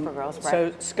trousers for girls, right?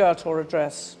 So skirt or a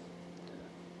dress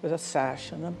with a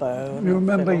sash and a bow. And You a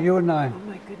remember fiddle. you and I, Oh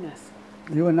my goodness.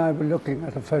 you and I were looking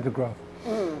at a photograph.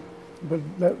 But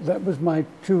that was my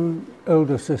two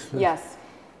older sisters Yes.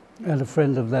 and a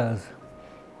friend of theirs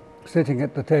sitting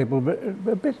at the table, but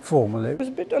a bit formally. It was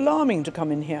a bit alarming to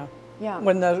come in here. Yeah.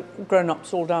 When the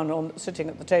grown-ups all down sitting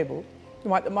at the table.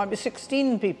 There might be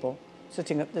 16 people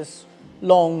sitting at this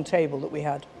long table that we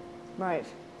had. Right.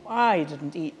 I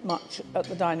didn't eat much at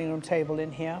the dining room table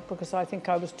in here because I think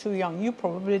I was too young. You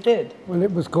probably did. Well,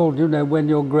 it was called, you know, when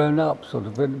you're grown up, sort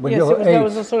of, when Yes, you're eight. there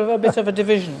was a sort of a bit of a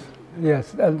division.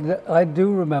 Yes, and I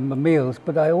do remember meals,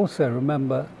 but I also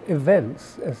remember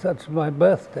events, such as my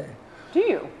birthday. Do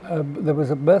you? There was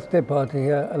a birthday party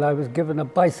here, and I was given a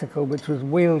bicycle which was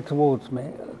wheeled towards me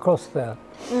across there.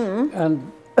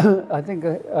 And I think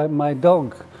my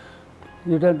dog,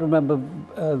 you don't remember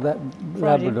that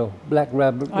Friday. Labrador, black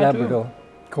Labrador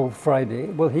called Friday?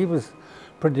 Well, he was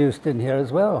produced in here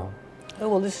as well. Oh,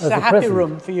 well, this is As a a happy present.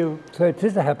 room for you. So it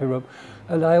is a happy room.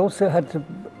 And I also had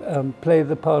to play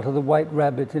the part of the White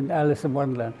Rabbit in Alice in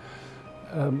Wonderland.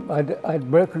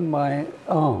 I'd broken my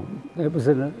arm. It was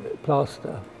in a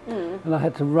plaster. And I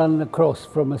had to run across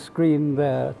from a screen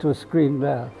there to a screen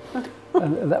there.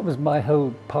 And that was my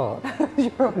whole part.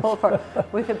 Your whole part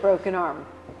with a broken arm.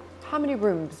 How many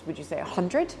rooms would you say?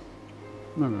 100?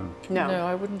 No, no. No. No,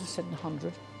 I wouldn't have said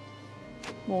 100.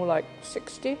 More like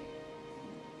 60, do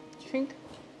you think?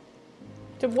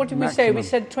 So what did we say? We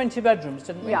Maximum. said 20 bedrooms,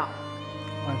 didn't we? Yeah.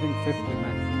 I think 50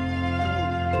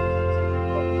 maximum.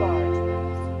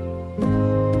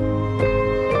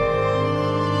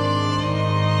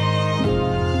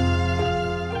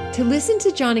 To listen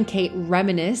to John and Kate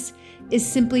reminisce is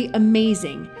simply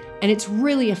amazing, and it's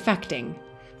really affecting.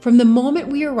 From the moment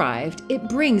we arrived, it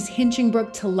brings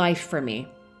Hinchingbrook to life for me.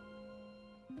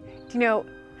 You know,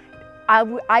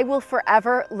 I will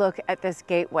forever look at this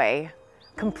gateway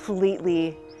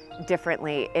completely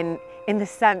differently in the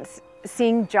sense,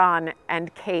 seeing John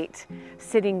and Kate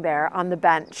sitting there on the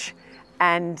bench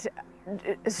and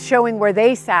showing where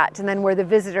they sat and then where the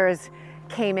visitors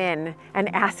came in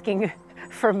and asking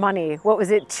for money. What was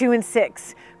it? 2 and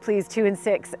 6, please, 2 and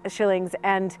 6 shillings.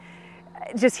 And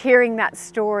just hearing that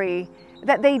story,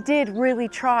 that they did really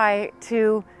try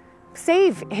to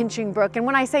save Hinchingbrook. And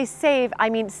when I say save, I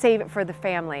mean save it for the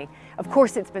family. Of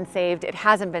course it's been saved, it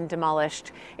hasn't been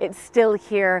demolished, it's still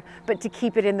here, but to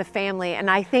keep it in the family. And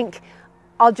I think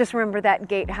I'll just remember that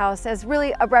gatehouse as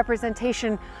really a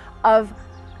representation of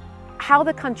how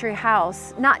the country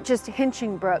house, not just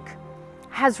Hinchingbrook,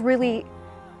 has really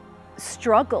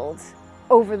struggled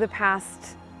over the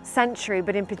past century,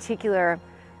 but in particular,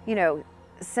 you know,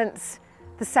 since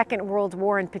the Second World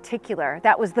War in particular.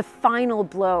 That was the final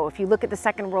blow. If you look at the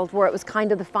Second World War, it was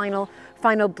kind of the final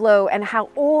blow, and how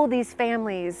all these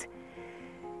families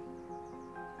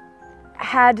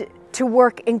had to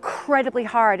work incredibly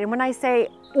hard. And when I say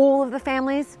all of the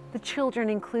families, the children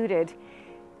included,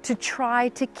 to try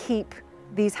to keep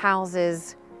these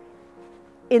houses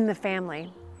in the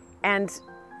family. And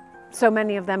so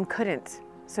many of them couldn't.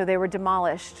 So they were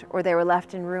demolished, or they were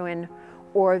left in ruin,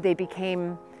 or they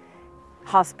became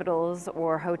hospitals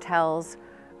or hotels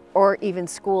or even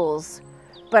schools.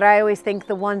 But I always think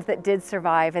the ones that did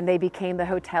survive and they became the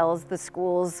hotels, the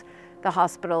schools, the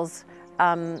hospitals,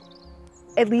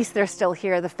 at least they're still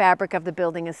here. The fabric of the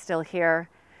building is still here.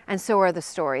 And so are the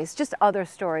stories. Just other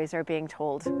stories are being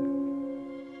told.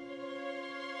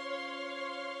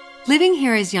 Living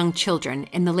here as young children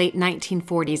in the late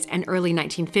 1940s and early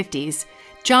 1950s,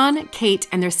 John, Kate,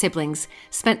 and their siblings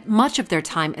spent much of their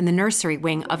time in the nursery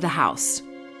wing of the house.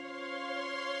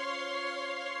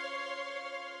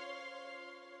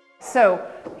 So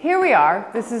here we are.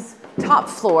 This is top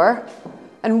floor.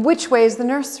 And which way is the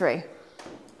nursery?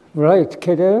 Right,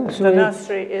 kiddo. The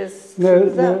nursery is No, through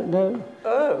there. no.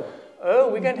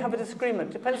 Oh, we're going to have a disagreement.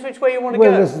 Depends which way you want to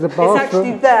Well, go. this is the It's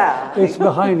actually bathroom. there. It's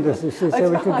behind us, you see, so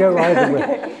we could go either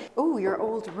way. Oh, your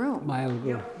old room. My old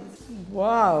room.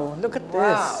 Wow, look at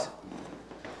this.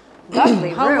 Lovely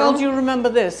How room. well do you remember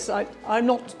this? I'm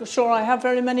not sure I have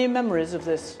very many memories of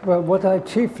this. Well, what I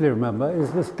chiefly remember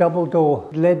is this double door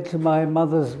led to my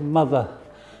mother's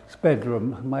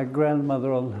bedroom, my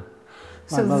grandmother on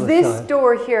my So mother's this side.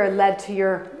 door here led to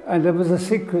your And there was a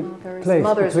secret place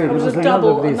mother's between. room. There It was a another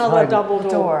double, of these another double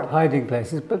door. hiding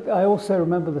places. But I also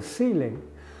remember the ceiling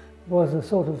was a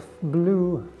sort of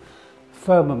blue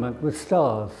firmament with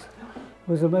stars. It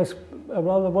was a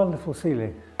rather wonderful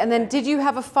ceiling. And then did you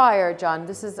have a fire, John?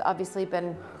 This has obviously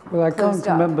been Well, I can't closed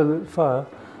up. remember the fire,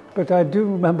 but I do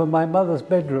remember my mother's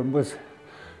bedroom was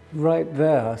right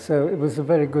there, so it was a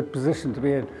very good position to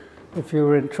be in. If you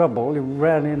were in trouble, you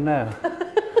ran in there.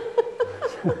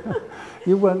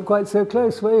 You weren't quite so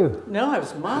close, were you? No, I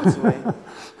was miles away.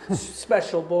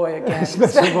 Special boy again.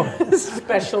 Special boy.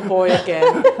 Special boy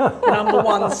again. Number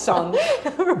one son.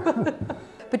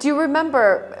 But do you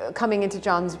remember coming into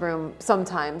John's room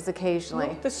sometimes, occasionally?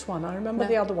 Not this one. I remember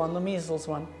the other one, the measles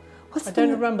one. What's I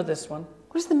don't remember this one.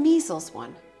 What is the measles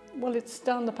one? Well, it's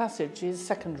down the passage, his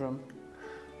second room.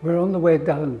 We're on the way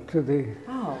down to the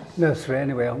Oh. nursery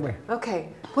anyway, aren't we? Okay.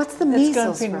 What's the Let's go and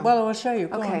measles see. room? Well, I'll show you.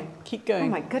 Go Okay. on. Keep Oh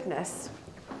going. my goodness.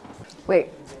 Wait,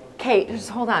 Kate, just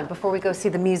hold on before we go see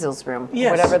the measles room, Yes.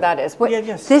 whatever that is. What, Yeah,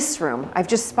 yes. This room, I've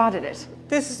just spotted it.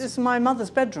 This is my mother's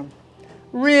bedroom.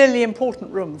 Really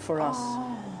important room for us.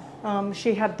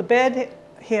 She had the bed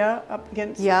here up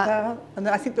against there, and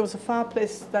I think there was a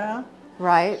fireplace there,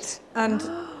 Right. and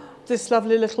this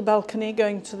lovely little balcony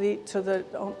going to the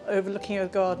overlooking a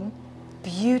garden.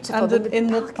 Beautiful.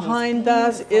 And behind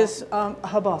that is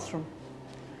her bathroom.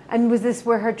 And was this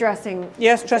where her dressing?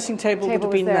 Yes, dressing table would have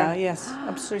was been there? there. Yes,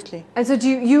 absolutely. And so do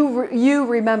you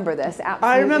remember this? Absolutely.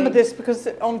 I remember this because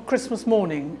on Christmas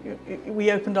morning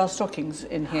we opened our stockings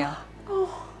in here.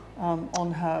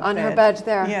 On her bed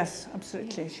there. Yes,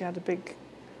 absolutely. She had a big,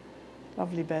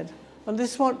 lovely bed. And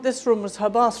this room was her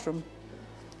bathroom.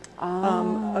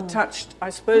 Attached, I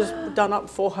suppose, done up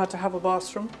for her to have a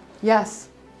bathroom. Yes.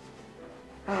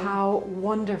 How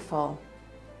wonderful.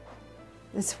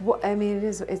 It's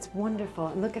wonderful.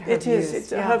 And look at her It views.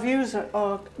 is. Her views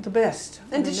are the best.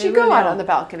 And did she go out on the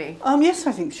balcony? Yes,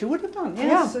 I think she would have done.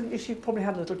 Yes, and she probably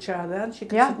had a little chair there, and she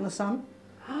could sit in the sun.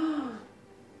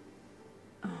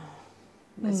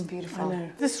 It's beautiful. I know.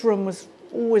 This room was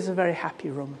always a very happy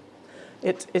room.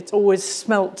 It always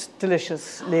smelt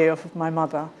deliciously of my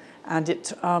mother, and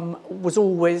it was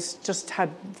always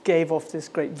gave off this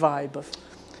great vibe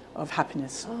of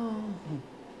happiness. Oh,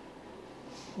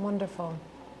 wonderful.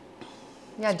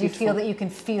 Yeah, do you feel that you can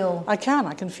feel? I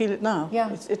can feel it now.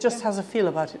 Yeah. It just has a feel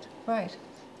about it. Right.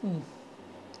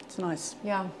 It's nice.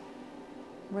 Yeah.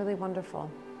 Really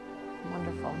wonderful.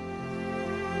 Wonderful.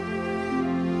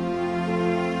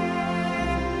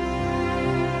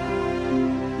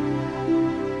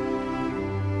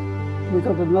 We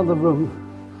got another room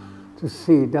to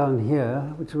see down here,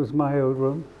 which was my old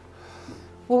room.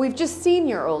 Well, we've just seen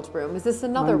your old room. Is this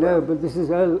another room? I know, but this is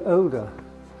older.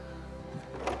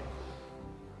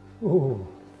 Oh,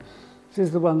 this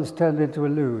is the one that's turned into a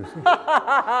loo.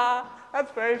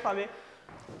 That's very funny.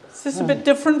 Is this a bit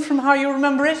different from how you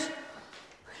remember it?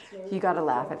 You got to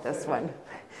laugh at this one.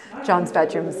 John's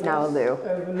bedroom is now a loo.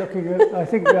 Overlooking it, I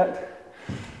think that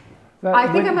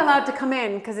I think I'm allowed to come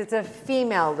in because it's a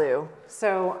female loo,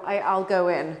 so I'll go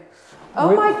in.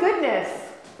 Oh my goodness!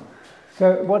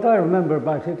 So what I remember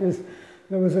about it is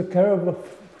there was a terrible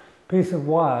piece of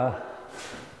wire,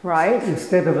 right,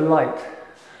 instead of a light.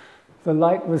 The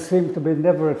light seemed to be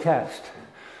never attached.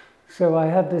 So I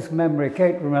had this memory,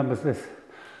 Kate remembers this,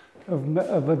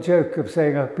 of a joke of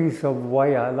saying a piece of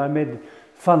wire, and I made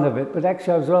fun of it, but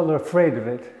actually I was rather afraid of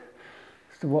it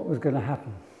as to what was going to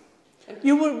happen.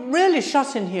 You were really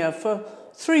shut in here for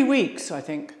 3 weeks, I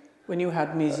think, when you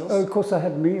had measles. Oh, of course I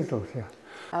had measles, yeah.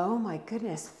 Oh my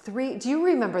goodness, 3, do you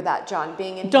remember that, John,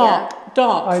 being in here? Dark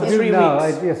I for do 3 now.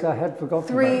 weeks. Yes, I had forgotten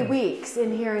 3 weeks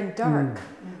in here in dark.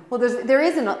 Well, there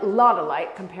isn't a lot of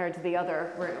light compared to the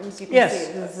other rooms. You can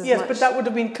see this is but that would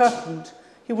have been curtained.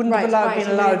 He wouldn't have been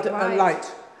allowed a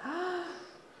light.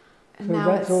 And So now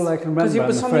that's all I can remember, Because it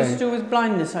was I'm something afraid. to do with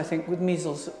blindness, I think, with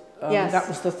measles. Yes. That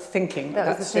was the thinking that at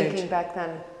was that the stage. thinking back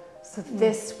then. So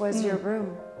this was your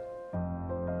room.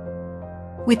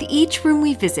 With each room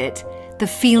we visit, the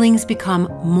feelings become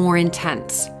more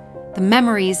intense, the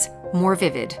memories more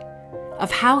vivid,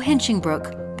 of how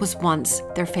Hinchingbrook was once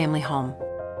their family home.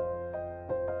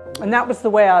 And that was the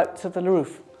way out to the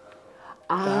roof.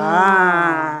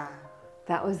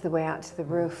 That was the way out to the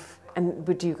roof. And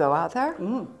would you go out there?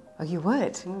 Oh, you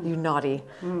would? You naughty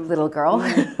little girl.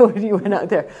 When you went out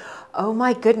there. Oh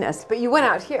my goodness. But you went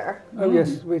out here. Oh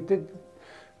yes, we did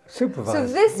supervise. So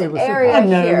this We were area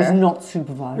supervised. No, it was here. not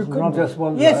supervised. You couldn't just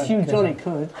wander Yes, out, you could jolly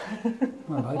could.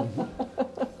 Well, I didn't.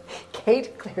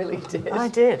 Kate clearly did. I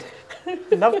did.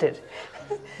 Loved it.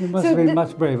 You must have been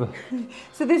much braver.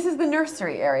 So this is the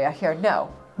nursery area here. No.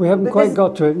 We haven't quite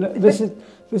got to it. No, this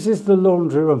is the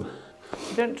laundry room,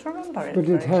 I don't remember it. but it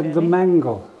very had the clearly.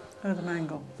 mangle, Oh, the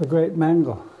mangle. the great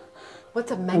mangle.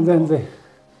 What's a And mangle? then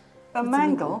the A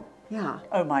mangle Yeah.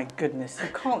 Oh my goodness, you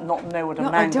can't not know what a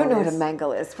No, mangle I don't know is. what a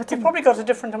mangle is. What's You've probably got a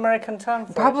different American term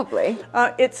for Probably.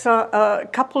 it. It's a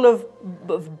couple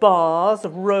of bars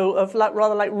of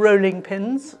rather like rolling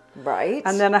pins. Right.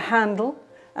 And then a handle,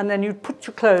 and then you'd put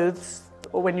your clothes,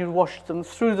 or when you washed them,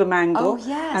 through the mangle. Oh,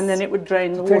 yes. And then it would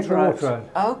drain the Take the water water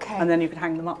out. Okay. And then you could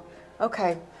hang them up.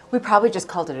 Okay. We probably just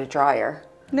called it a dryer.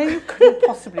 No, you couldn't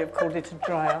possibly have called it a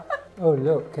dryer. Oh,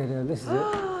 look, Kate, this is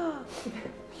it.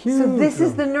 Huge So this is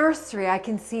room. the nursery. I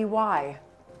can see why.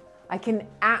 I can It's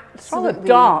rather absolutely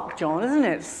dark, John, isn't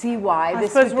it? see why I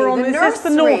this suppose would we're be on the is nursery. this the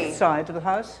north side of the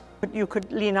house? But you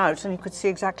could lean out and you could see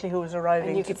exactly who was arriving.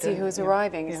 And you could see today. who was Yeah.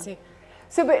 arriving. Yeah. See.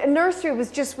 So, but a nursery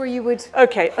was just where you would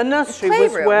Okay, a nursery was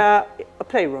playroom. where a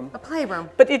playroom. a playroom.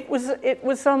 But it was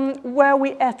where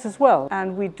we ate as well,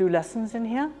 and we'd do lessons in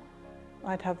here.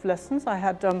 I'd have lessons. I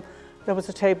had there was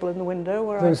a table in the window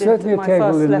where There was I certainly did a my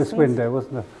table first in lessons. this window,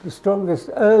 wasn't there? The strongest,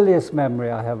 earliest memory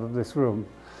I have of this room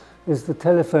is the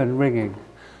telephone ringing.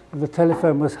 The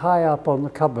telephone was high up on the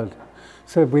cupboard,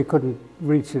 so we couldn't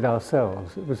reach it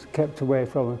ourselves. It was kept away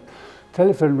from us.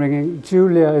 Telephone ringing,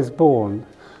 Julia is born,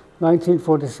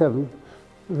 1947.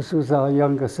 This was our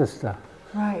younger sister.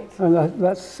 Right. And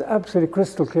that's absolutely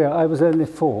crystal clear. I was only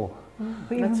 4.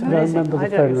 But you That's And I amazing. remember the I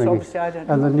don't- phone so ringing obviously I don't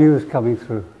and the know. news coming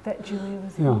through. that Julia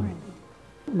was Yeah. born.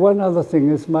 One other thing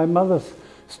is my mother's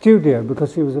studio,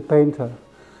 because she was a painter,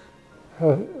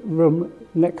 her room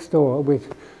next door,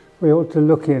 we ought to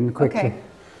look in quickly. Okay.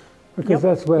 Because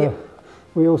Yep. that's where Yep.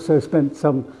 we also spent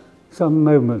some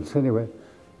moments anyway.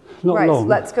 Not Right, so long.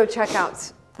 let's go check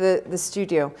out the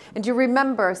studio. And do you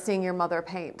remember seeing your mother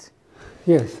paint?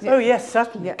 Yes. Oh yes,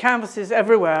 certainly. Yeah. Canvases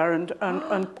everywhere and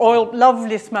oil,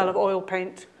 lovely smell of oil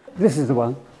paint. This is the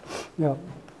one. Yeah.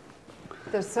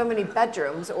 There's so many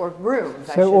bedrooms or rooms,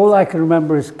 I So should all say. I can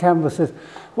remember is canvases.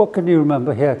 What can you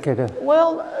remember here, Kiddo?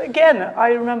 Well, again, I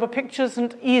remember pictures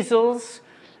and easels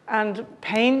and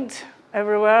paint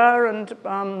everywhere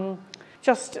and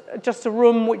just a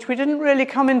room which we didn't really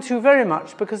come into very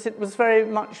much because it was very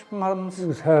much Mum's It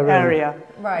was her area.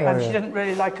 Right. And she didn't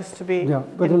really like us to be Yeah,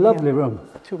 but a in lovely here room.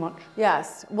 too much.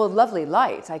 Yes, well, lovely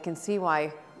light. I can see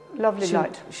why Lovely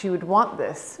light. she would want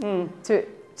this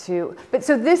but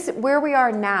so this, where we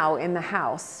are now in the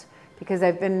house, because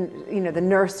I've been, the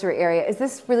nursery area, is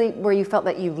this really where you felt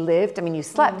that you lived? I mean, you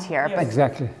slept here, but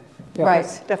Exactly. Yeah.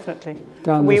 right. Definitely.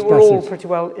 Down We this were all passage. pretty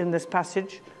well in this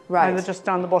passage. Right. Either just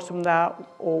down the bottom there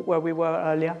or where we were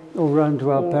earlier. All round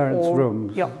to our Or- parents' or-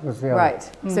 rooms. yeah. Was the other.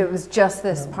 Right. So it was just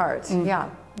this part. Yeah.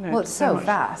 No, Well, it's so so much.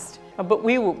 vast. But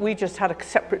we just had a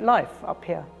separate life up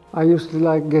here. I used to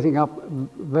like getting up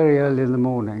very early in the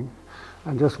morning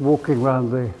and just walking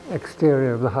around the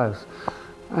exterior of the house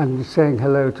and saying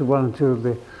hello to one or two of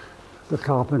the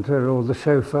carpenter or the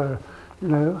chauffeur,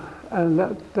 and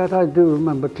that I do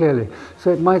remember clearly.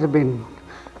 So it might have been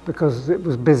because it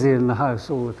was busy in the house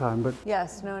all the time, but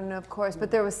Yes, no, of course. But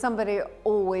there was somebody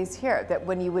always here that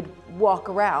when you would walk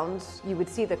around, you would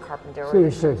see the carpenter or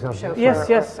the Say something. chauffeur. Yes,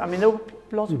 yes. I mean, there were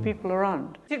lots of people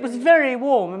around. It was very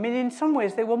warm. I mean, in some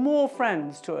ways, they were more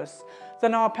friends to us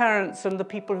than our parents and the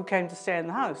people who came to stay in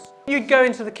the house. You'd go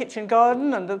into the kitchen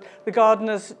garden and the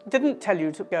gardeners didn't tell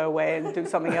you to go away and do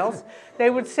something else. They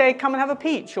would say, come and have a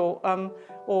peach or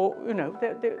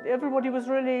everybody was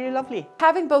really lovely.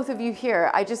 Having both of you here,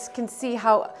 I just can see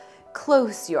how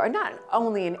close you are, not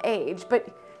only in age, but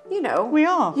We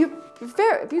are.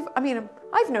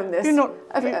 I've known this You're not-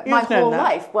 my you've known whole that.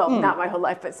 life. Well, not my whole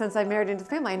life, but since I married into the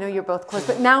family, I know you're both close.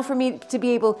 But now for me to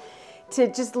be able to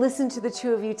just listen to the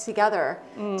two of you together,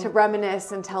 to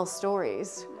reminisce and tell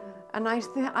stories. And I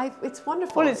think it's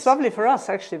wonderful. Well, it's lovely for us,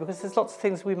 actually, because there's lots of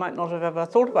things we might not have ever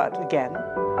thought about again.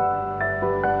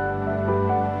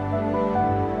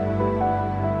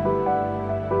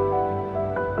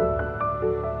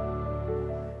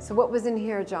 So what was in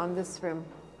here, John, this room?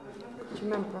 Do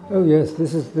you remember? oh yes,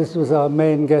 this was our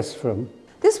main guest room.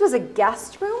 This was a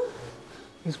guest room?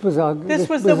 This was our There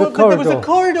was a a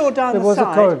corridor down There the was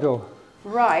side. a corridor.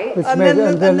 Right. Which And made, then-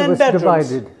 and then and it then was bedrooms.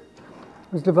 divided.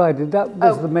 It was divided. That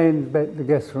was Oh. the main the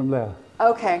guest room there.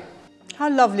 Okay. How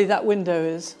lovely that window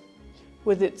is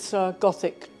with its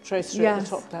Gothic tracery at Yes.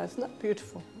 the top there. Isn't that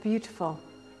beautiful? Beautiful.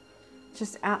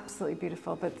 Just absolutely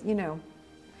beautiful. But,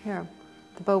 here,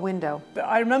 the bow window. But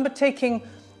I remember taking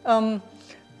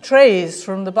trays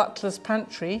from the butler's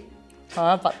pantry,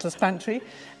 our butler's pantry,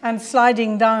 and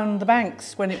sliding down the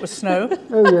banks when it was snow.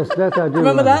 Oh yes, that I do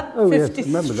Remember that? Oh yes,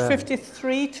 remember that.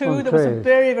 53 too. On There was a trays.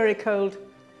 very, very cold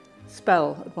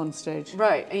spell at one stage.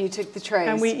 Right, and you took the trays.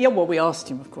 And we asked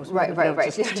him, of course. We Right, wouldn't be able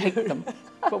right. just to take them.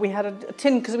 But we had a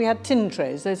tin, because we had tin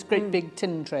trays, those great big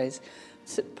tin trays.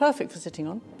 Perfect for sitting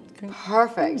on. think.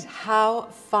 Perfect. How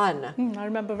fun. I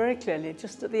remember very clearly,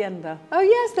 just at the end there. Oh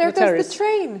yes, there The goes terrace. the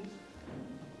train.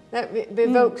 That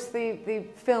evokes the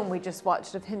film we just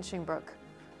watched of Hinchingbrook.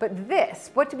 But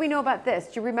this, what do we know about this?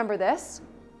 Do you remember this?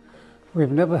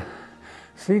 We've never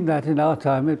seen that in our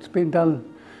time. It's been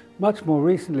done much more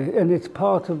recently, and it's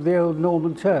part of the old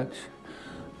Norman church.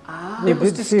 We It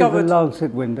was did see the discovered.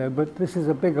 lancet window, but this is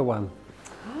a bigger one.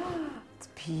 It's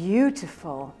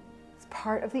beautiful. It's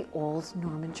part of the old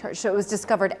Norman church. So it was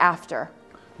discovered after.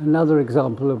 Another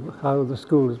example of how the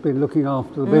school has been looking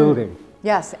after the building.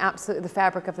 Yes, absolutely. The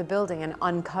fabric of the building and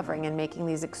uncovering and making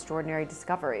these extraordinary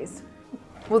discoveries.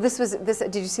 Well,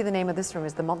 did you see the name of this room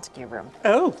is the Montague room?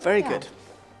 Oh, very good.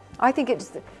 I think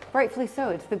it's rightfully so.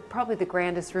 It's probably the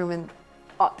grandest room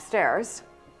upstairs.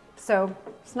 So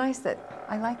it's nice that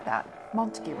I like that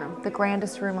Montague room, the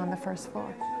grandest room on the first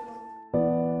floor.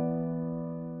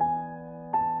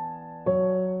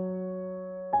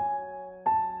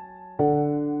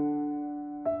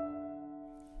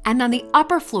 And on the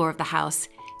upper floor of the house,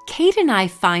 Kate and I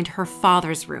find her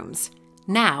father's rooms,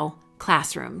 now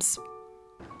classrooms.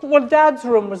 Well, Dad's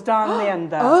room was down the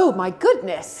end there. Oh my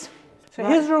goodness. So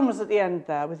his room was at the end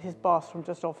there with his bathroom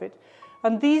just off it.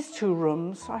 And these two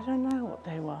rooms, I don't know what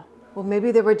they were. Well,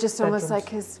 maybe they were just almost Bedrooms. like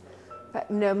his,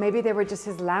 no, maybe they were just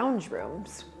his lounge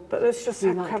rooms. But let's just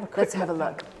have a quick Let's have a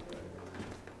look.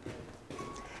 look.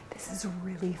 This is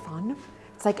really fun.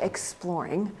 It's like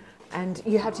exploring, and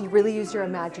you have to really use your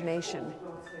imagination.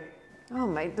 Oh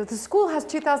my, the school has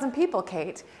 2,000 people,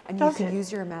 Kate, and you Does can it?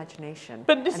 use your imagination.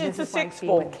 But this And is the why sixth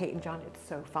being with form. Kate and John, it's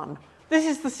so fun. This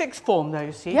is the sixth form, though,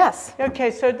 you see. Yes.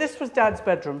 Okay, so this was Dad's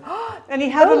bedroom, and he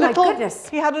had Oh a my little. goodness.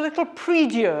 He had a little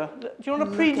prie-dieu. Do you know what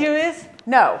a prie-dieu is?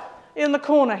 No. In the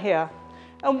corner here,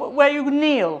 and where you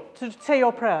kneel to say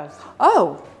your prayers.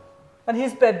 Oh, And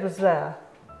his bed was there.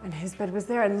 and his bed was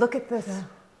there, and look at this.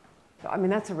 I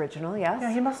mean, that's original, yes.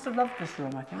 Yeah, he must have loved this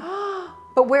room, I think.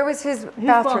 But where was his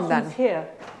bathroom then? bathroom's here.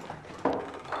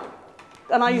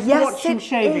 And I used Yes, to watch him it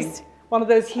shaving. is. One of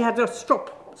those. He had a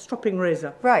stropping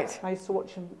razor. Right. I used to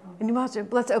watch him. And you must,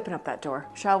 let's open up that door,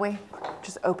 shall we?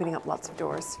 Just opening up lots of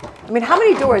doors. I mean, how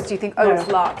many doors do you think? Oh, it's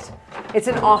locked. It's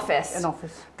an office. An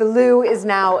office. The loo is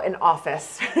now an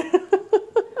office.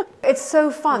 It's so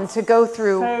fun to go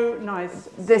through So nice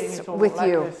seeing this it all with like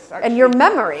you. this, And your actually.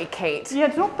 memory, Kate. Yeah,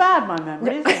 it's not bad, my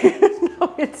memory, is it?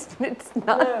 No, it's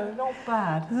not. No, not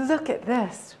bad. Look at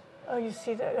this. Oh, you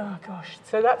see that? Oh, gosh.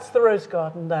 So that's the rose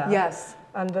garden there. Yes.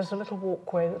 And there's a little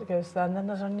walkway that goes there, and then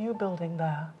there's a new building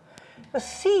there. The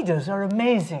cedars are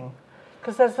amazing,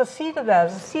 because there's the cedar there,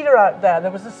 there's a cedar out there,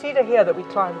 there was a cedar here that we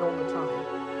climbed all the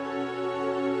time.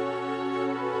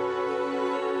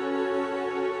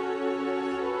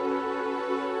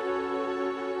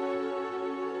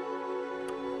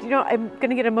 You know, I'm going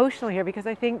to get emotional here because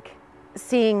I think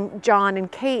seeing John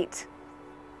and Kate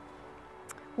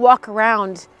walk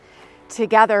around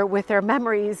together with their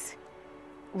memories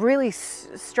really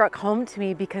struck home to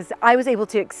me because I was able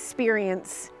to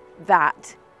experience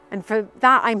that. And for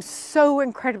that, I'm so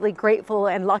incredibly grateful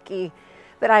and lucky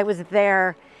that I was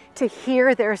there to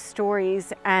hear their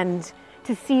stories and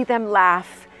to see them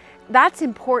laugh. That's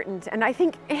important. And I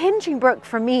think Hinchingbrook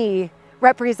for me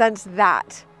represents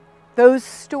that. Those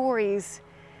stories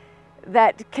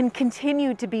that can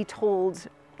continue to be told,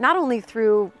 not only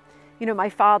through, you know, my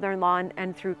father-in-law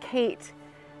and through Kate,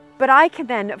 but I can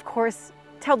then, of course,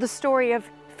 tell the story of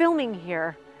filming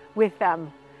here with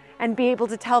them and be able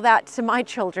to tell that to my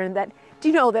children that, do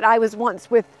you know that I was once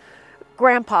with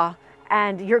Grandpa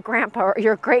and your grandpa or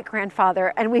your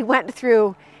great-grandfather, and we went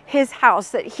through his house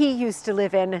that he used to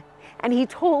live in, and he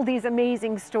told these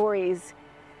amazing stories.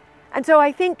 And so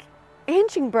I think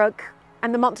Hinchingbrook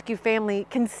and the Montague family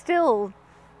can still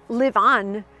live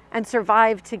on and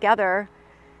survive together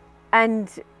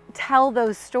and tell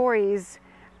those stories.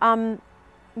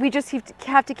 We just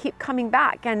have to keep coming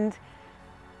back, and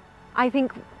I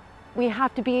think we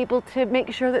have to be able to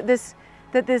make sure that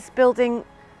this building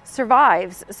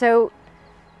survives. So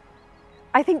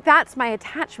I think that's my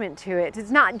attachment to it.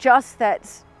 It's not just that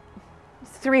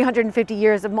 350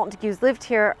 years of Montagues lived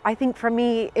here. I think for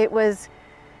me it was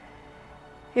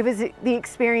the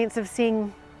experience of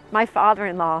seeing my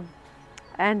father-in-law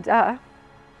and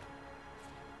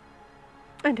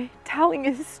telling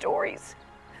his stories,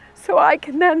 so I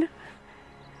can then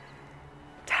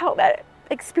tell that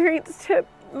experience to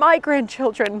my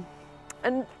grandchildren.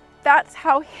 And that's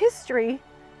how history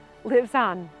lives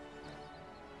on.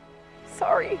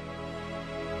 Sorry.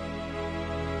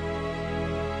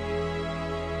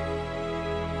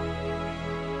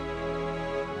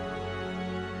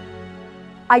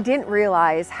 I didn't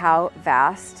realize how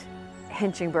vast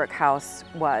Hinchingbrook House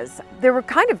was. There were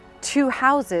kind of two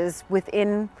houses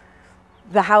within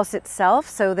the house itself.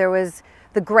 So there was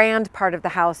the grand part of the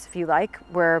house, if you like,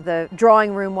 where the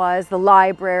drawing room was, the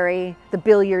library, the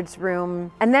billiards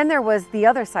room. And then there was the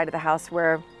other side of the house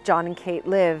where John and Kate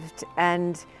lived.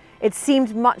 And it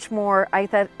seemed much more, I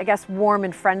guess, warm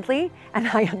and friendly. And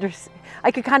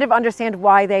I could kind of understand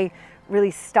why they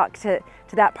really stuck to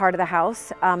that part of the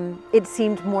house. It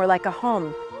seemed more like a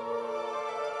home.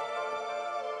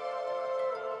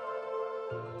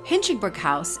 Hinchingbrook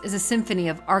House is a symphony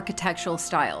of architectural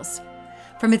styles.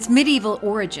 From its medieval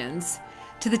origins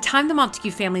to the time the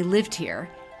Montague family lived here,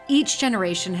 each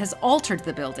generation has altered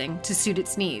the building to suit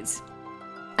its needs.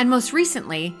 And most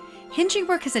recently,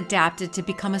 Hinchingbrook has adapted to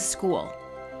become a school.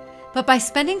 But by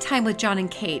spending time with John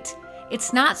and Kate,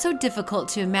 it's not so difficult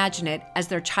to imagine it as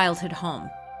their childhood home.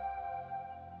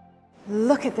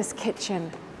 Look at this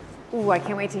kitchen. Ooh, I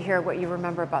can't wait to hear what you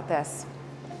remember about this.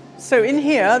 So in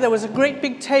here, there was a great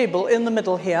big table in the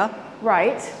middle here,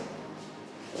 Right.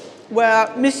 where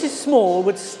Mrs. Small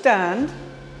would stand.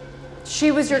 She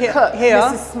was your Here, cook, here,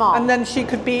 Mrs. Small. and then she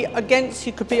could be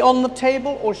on the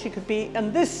table, or she could be,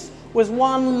 and this was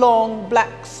one long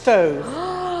black stove.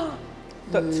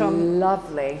 that,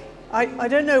 Lovely. I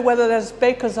don't know whether there's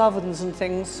baker's ovens and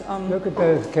things. Look at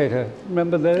those, Kate.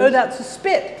 Remember those? Oh, that's a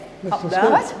spit up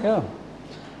there. What? Yeah.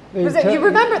 You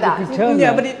remember that?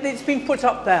 Yeah, but it's been put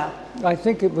up there. I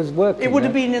think it was working. It would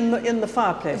have been in the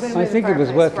fireplace. I think it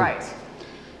was working. Right.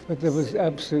 But there was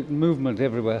absolute movement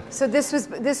everywhere. So this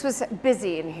was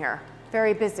busy in here,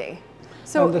 very busy.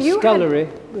 So And the you scullery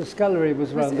was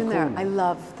was round the in there. corner. I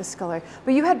love the scullery.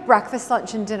 But you had breakfast,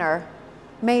 lunch, and dinner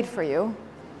made for you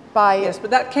by. Yes, but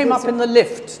that came up in the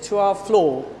lift to our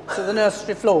floor, to the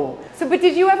nursery floor. So, but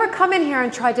did you ever come in here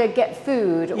and try to get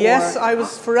food? Yes, or? I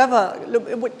was forever.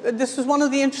 Look, this was one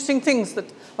of the interesting things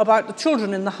about the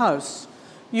children in the house.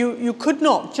 You could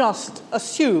not just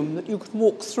assume that you could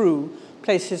walk through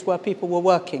places where people were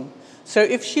working. So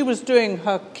if she was doing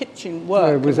her kitchen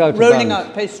work, it was out of rolling bounds.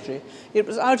 out pastry, it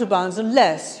was out of bounds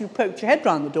unless you poked your head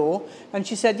round the door and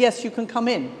she said, yes, you can come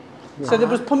in. Yeah. So there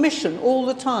was permission all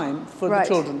the time for the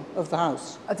children of the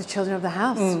house. The children of the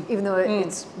house, even though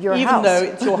it's your house. Even though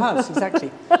it's your house,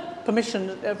 exactly. Permission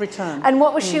at every turn. And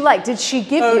what was she like? Did she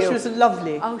give you? Oh, she was a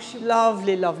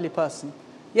lovely person.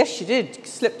 Yes, she did.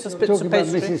 Slipped us bits of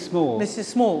pastry. Mrs. Small. Mrs.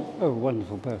 Small. Oh,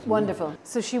 wonderful person. Wonderful.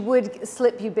 So she would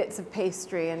slip you bits of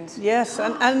pastry and. Yes,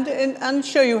 and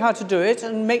show you how to do it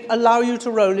and allow you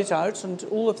to roll it out and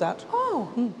all of that.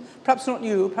 Oh. Perhaps not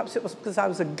you. Perhaps it was because I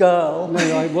was a girl. No,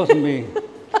 it wasn't me.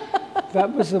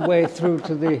 That was the way through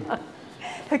to the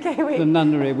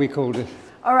nunnery, we called it.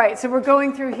 All right, so we're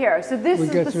going through here. So this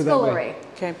is the scullery.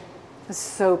 Okay. It's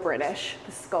so British,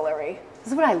 the scullery.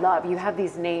 This is what I love. You have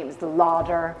these names, the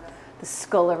larder, the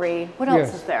scullery. What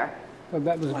else is there? Well,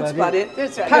 that was about it.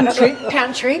 There's Pantry.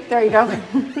 Pantry, there you go.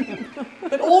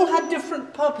 But all had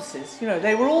different purposes. You know,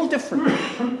 they were all different.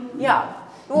 Yeah.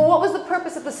 Well, what was the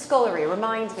purpose of the scullery?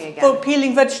 Remind me again. Oh,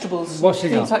 peeling vegetables.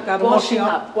 Washing things up. like that.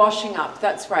 Washing up,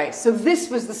 that's right. So this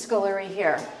was the scullery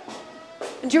here.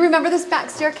 And do you remember this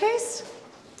back staircase?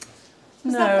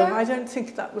 Was that there? I don't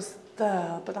think that was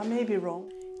there, but I may be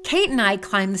wrong. Kate and I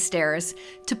climbed the stairs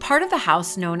to part of the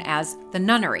house known as the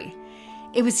nunnery.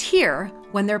 It was here,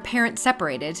 when their parents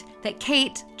separated, that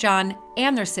Kate, John,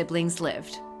 and their siblings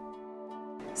lived.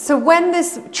 So when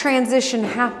this transition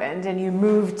happened and you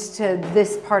moved to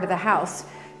this part of the house,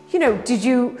 you know, did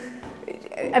you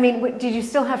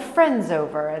still have friends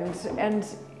over and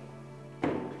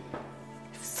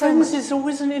Friends is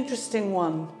always an interesting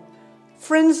one.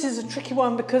 Friends is a tricky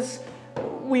one because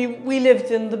we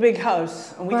lived in the big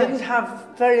house and we didn't have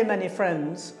very many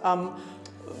friends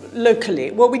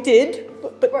locally. Well, we did,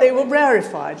 but they were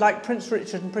rarefied, like Prince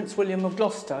Richard and Prince William of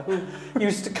Gloucester, who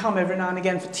used to come every now and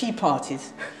again for tea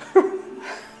parties.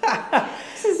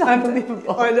 This is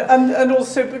unbelievable. And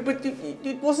also, but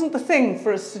it wasn't the thing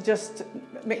for us to just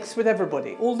mix with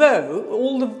everybody. Although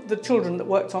all the children that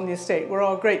worked on the estate were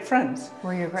our great friends.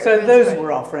 Were your great so friends, those right.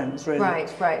 were our friends, really.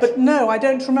 Right. But no, I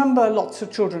don't remember lots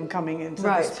of children coming into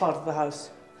this part of the house.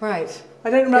 Right.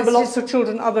 I don't remember lots of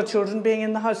other children being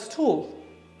in the house at all.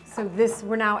 So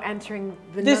we're now entering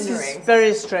the This nunnery. is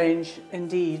very strange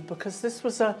indeed, because this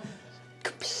was a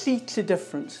completely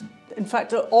different. In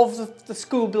fact, of the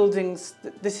school buildings,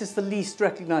 this is the least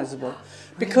recognisable,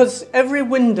 because every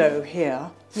window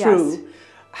here through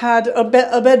had a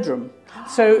bedroom.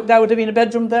 So there would have been a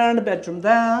bedroom there and a bedroom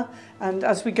there, and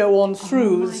as we go on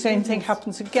through, the same thing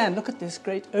happens again. Look at this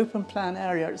great open plan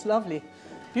area; it's lovely,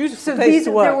 beautiful place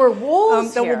to work. There were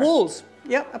walls There here. were walls.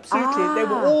 Yeah, absolutely. They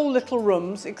were all little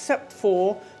rooms except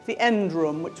for the end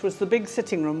room, which was the big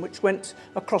sitting room, which went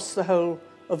across the whole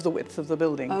of the width of the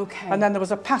building. Okay. And then there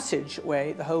was a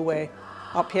passageway the whole way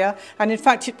up here. And in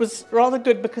fact, it was rather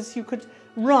good because you could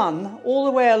run all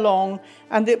the way along,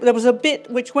 and there was a bit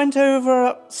which went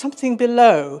over something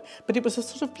below, but it was a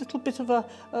sort of little bit of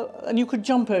and you could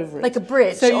jump over it. Like a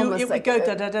bridge, so almost it like would go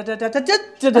da da da da da da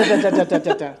da da da da da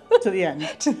da da to the end.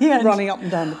 To the end. Running up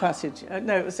and down the passage.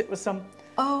 No, it was some.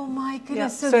 Oh my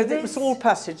goodness! Yeah, so it was all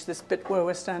passage, this bit where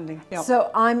we're standing. Yeah.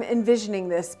 So I'm envisioning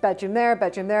this bedroom there,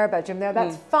 bedroom there, bedroom there.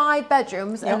 That's 5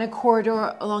 bedrooms and a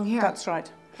corridor along here. That's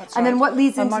right. That's and right. then what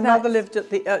leads and into my that? mother lived at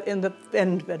the in the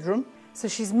end bedroom. So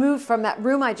she's moved from that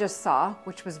room I just saw,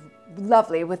 which was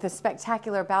lovely with a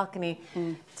spectacular balcony,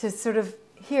 to sort of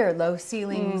here, low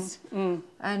ceilings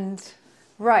and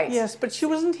right. Yes, but she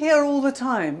wasn't here all the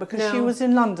time because she was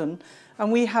in London,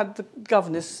 and we had the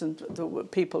governess and the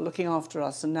people looking after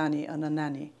us, a nanny and a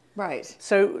nanny. Right.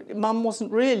 So Mum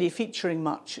wasn't really featuring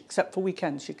much, except for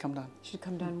weekends she'd come down. She'd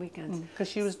come down weekends. Because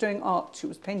she was doing art, she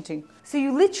was painting. So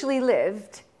you literally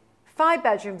lived 5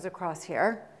 bedrooms across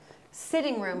here,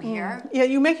 sitting room here. Yeah,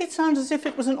 you make it sound as if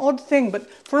it was an odd thing, but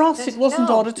for us it wasn't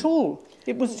odd at all.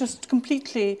 It was just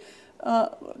completely,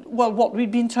 well, what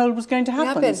we'd been told was going to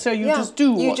happen. So you just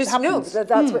do what happens. Know that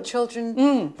that's what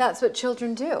children. That's what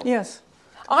children do. Yes.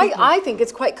 I think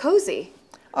it's quite cozy.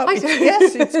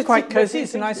 Yes, it's quite cosy.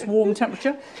 It's a nice warm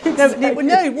temperature. No,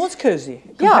 it was cosy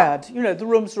compared. You know, the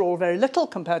rooms are all very little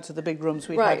compared to the big rooms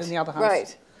we had in the other house.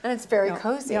 Right, and it's very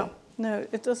cozy. Yeah. No,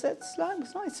 it was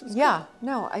nice. It was good.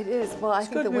 No, it is. Well, I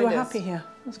think good. We were happy here.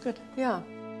 That's good. Yeah.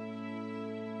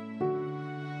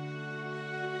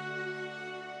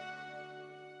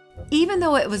 Even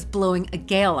though it was blowing a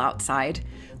gale outside,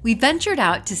 we ventured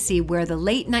out to see where the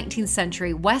late 19th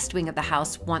century west wing of the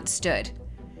house once stood.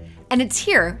 And it's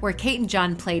here where Kate and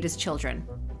John played as children.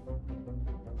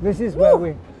 This is where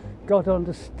we got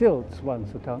onto stilts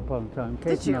once upon a time,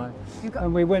 Kate and I.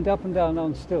 And we went up and down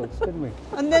on stilts, didn't we?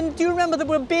 And then do you remember there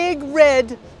were big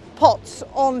red pots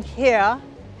on here?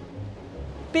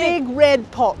 Big red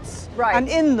pots. Right. And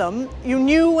in them, you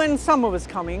knew when summer was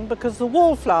coming because the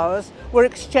wallflowers were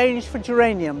exchanged for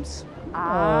geraniums.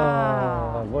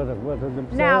 What an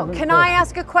observant Now, can I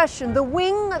ask a question? The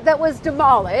wing that was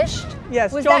demolished,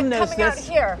 yes, was John that knows coming out this.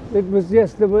 here? It was,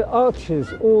 yes, there were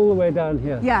arches all the way down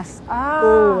here. Yes.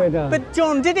 All the way down. But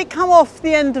John, did it come off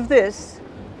the end of this?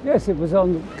 Yes, it was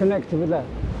connected with that.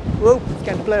 Whoa, it's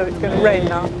going to blow, it's going to rain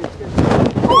now.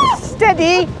 Oh,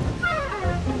 steady!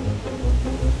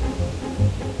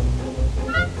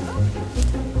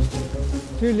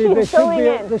 Julie,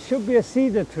 there should be a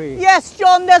cedar tree. Yes,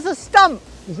 John, there's a stump.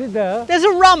 Is it there? There's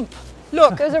a rump.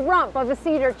 Look. There's a rump of a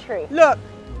cedar tree. Look.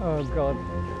 Oh, God.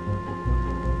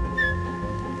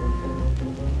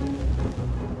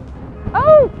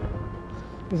 Oh!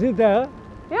 Is it there?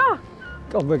 Yeah.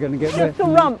 God, we're going to get there. That's the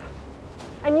rump.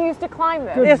 And you used to climb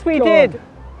this? Good Yes, we God. did.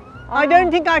 I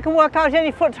don't think I can work out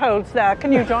any footholds there.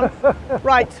 Can you, John?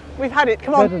 Right, we've had it.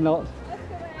 Come on. Better not.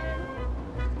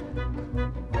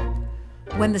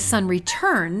 When the sun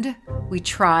returned, we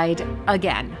tried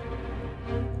again.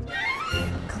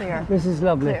 Clear. This is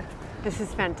lovely. Clear. This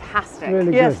is fantastic.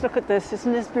 Really Yes, good. look at this.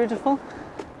 Isn't this beautiful?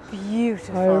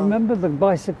 Beautiful. I remember the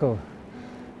bicycle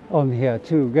on here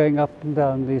too, going up and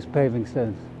down these paving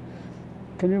stones.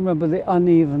 Can you remember the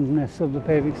unevenness of the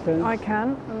paving stones? I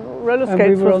can. Roller And we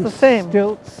skates were was on the same.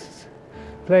 stilts,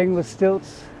 playing with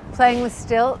stilts. Playing with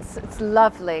stilts. It's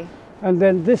lovely. And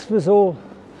then this was all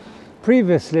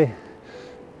previously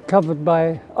covered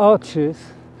by arches,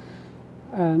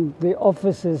 and the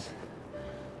offices,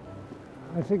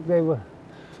 I think they were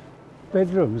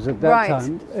bedrooms at that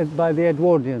time, by the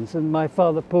Edwardians, and my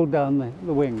father pulled down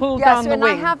the wing. Yes, and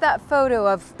I have that photo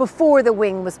of before the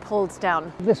wing was pulled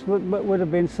down. This would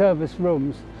have been service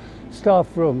rooms, staff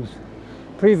rooms,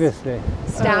 previously.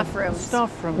 Staff rooms.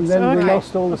 Staff rooms. And then we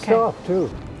lost all the staff too.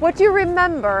 What do you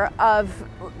remember of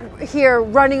here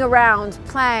running around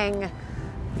playing,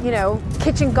 you know,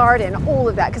 kitchen garden, all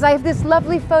of that? Because I have this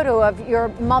lovely photo of your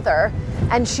mother,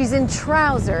 and she's in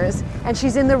trousers, and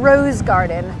she's in the rose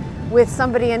garden with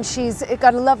somebody, and she's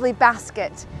got a lovely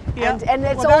basket. Yeah. And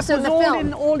it's also in the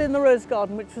film. All in the rose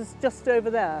garden, which was just over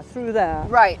there, through there.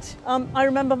 Right. I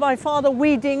remember my father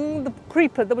weeding the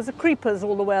creeper. There was a creepers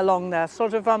all the way along there,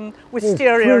 sort of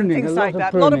wisteria and things like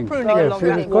that. A lot of pruning along She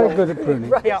was that quite wall. good at pruning.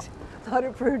 Right. Yeah. A lot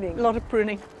of pruning. A lot of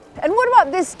pruning. And what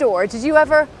about this door? Did you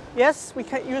ever? Yes, we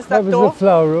can't use That that was door. the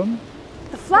flower room.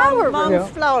 The flower room. Mum's Yeah.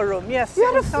 flower room, yes. You it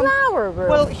had a was, flower room.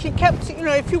 Well, she kept, you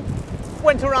know, if you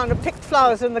went around and picked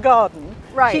flowers in the garden,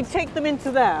 Right. she'd take them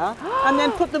into there and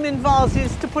then put them in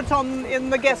vases to put on in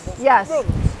the guests' Yes. rooms.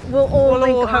 We'll all We'll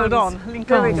link all hold arms. on. Link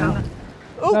There we arms go. on.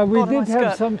 Oh, Now, we God, my did have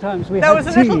skirt. sometimes, we There had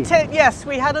was a little tea. yes,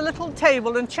 we had a little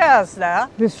table and chairs there.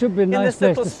 This should be a in nice this place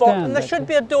little to spot, stand. and there should actually.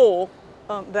 be a door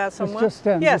there somewhere. just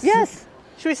stand. Yes. Yes.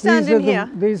 Should we stand These are in here?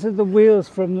 These are the wheels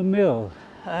from the mill.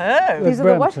 Oh, These are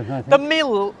the what? Brampton, I think. the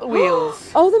mill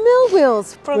wheels Oh, the mill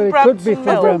wheels. from Well, it Brampton could be from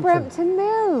Mill. Brampton. Brampton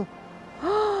Mill.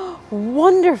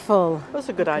 Wonderful. That's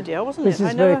a good idea, wasn't This it? is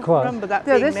I very never quiet. remember that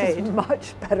No, being this made. is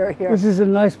much better here. This is a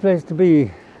nice place to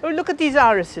be. Oh, look at these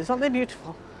irises, aren't they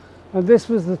beautiful? And this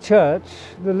was the church,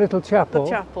 the little The chapel,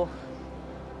 chapel.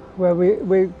 where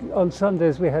we on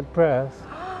Sundays we had prayers.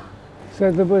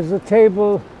 So there was a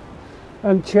table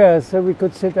and chairs so we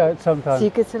could sit out sometimes. So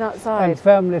you could sit And outside.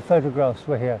 family photographs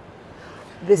were here.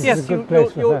 This Yes, a good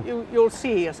place for that. you'll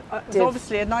see. It's Div.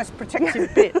 obviously a nice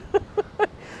protective bit.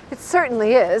 It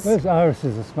certainly is. Those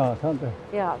irises are smart, aren't they?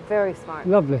 Yeah, very smart.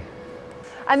 Lovely.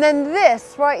 And then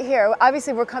this right here,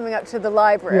 obviously we're coming up to the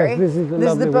library. Yes, this is the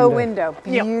lovely bow window.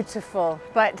 window. Beautiful.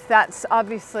 But that's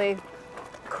obviously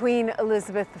Queen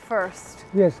Elizabeth I.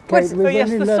 Yes, What's- Kate, we've Oh yes,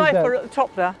 only the learned cipher that. at the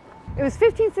top there. It was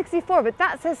 1564, but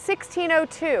that says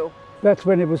 1602. That's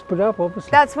when it was put up,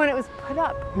 obviously. That's when it was put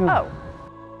up. Yeah. Oh.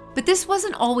 But this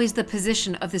wasn't always the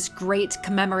position of this great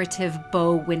commemorative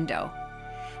bow window.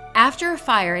 After a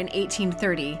fire in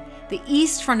 1830, the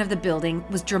east front of the building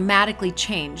was dramatically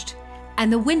changed,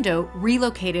 and the window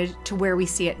relocated to where we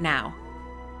see it now.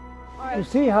 You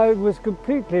see how it was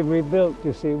completely rebuilt,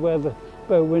 you see, where the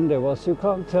bow window was. You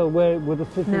can't tell where it would have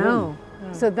fitted No.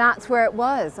 So that's where it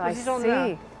was. I Is it on see.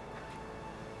 there?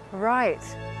 Right.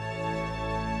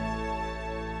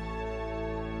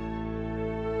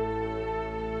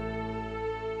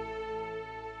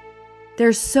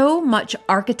 There's so much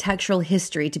architectural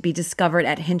history to be discovered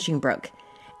at Hinchingbrook.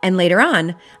 And later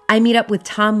on, I meet up with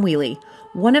Tom Wheely,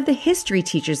 one of the history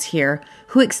teachers here,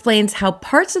 who explains how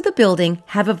parts of the building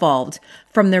have evolved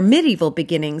from their medieval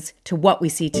beginnings to what we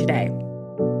see today.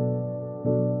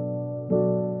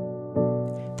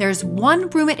 There's one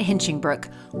room at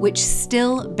Hinchingbrook which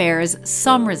still bears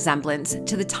some resemblance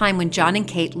to the time when John and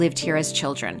Kate lived here as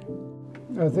children.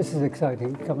 Oh, this is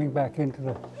exciting, coming back into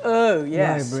the Oh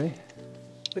yes, library.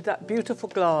 with that beautiful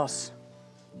glass.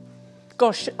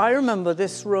 Gosh, I remember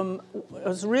this room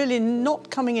was really not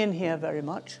coming in here very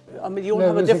much. I mean, you all No,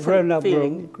 have it a was a different grown-up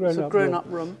feeling. room, It's a grown-up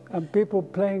room. And people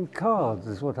playing cards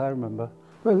is what I remember.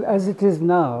 Well, as it is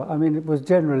now, I mean, it was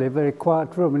generally a very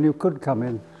quiet room and you could come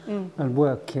in and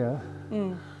work here.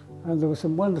 And there were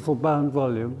some wonderful bound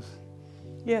volumes.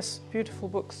 Yes, beautiful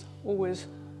books, always.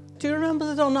 Do you remember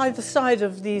that on either side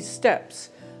of these steps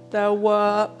there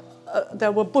were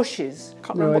bushes?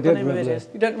 Can't No, remember I what the don't name of it remember is.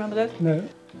 You don't remember that? No,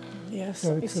 Yes.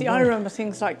 No, You it's see, a I very- remember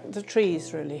things like the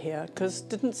trees really here, because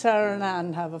didn't Sarah and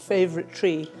Anne have a favourite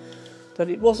tree? That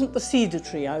it wasn't the cedar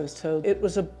tree, I was told. It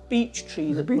was a beech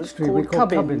tree that beech was tree we called call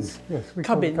cubbins. cubbins. Yes, we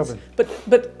call it Cubbins. cubbins.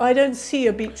 But I don't see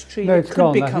a beech tree No, that it's could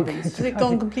gone. be I think cubbins. it's- Is it I gone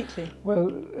think- completely? Well,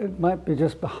 it might be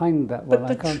just behind that one, But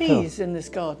I the can't trees in this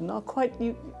garden are quite,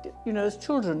 you know, as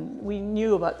children, we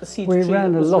knew about the cedar We tree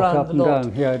ran that a was lot round up the and lot.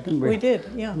 down here, didn't we? We did,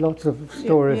 yeah. Lots of Yeah,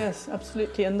 stories. yes,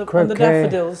 absolutely. And the Croquet.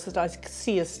 daffodils that I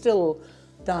see are still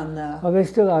down there. Are they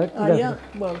still out? Yeah,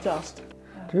 well, just.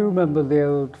 Do you remember the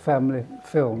old family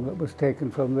film that was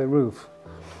taken from the roof?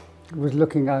 It was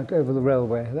looking out over the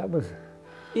railway. That was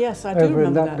Yes, I do Over in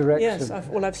remember that that. direction. Yes,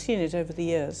 I've seen it over the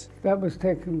years.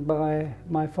 taken by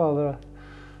my father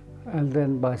and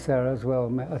then by Sarah as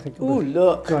well. I think it Oh, was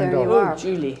look. joined There you off. are. Oh,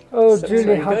 Julie. Oh, So- Julie,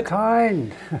 very how good.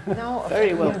 kind. No,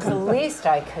 Very well it's the least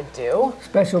I could do.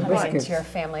 Special Coming biscuits. into your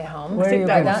family home. Where I are think you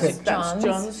that, going to that's, sit? that's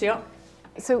John's, yeah.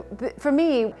 So for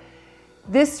me,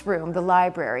 this room, the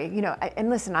library, you know, and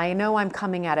listen, I know I'm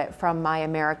coming at it from my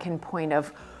American point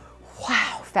of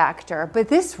wow factor, but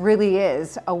this really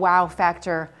is a wow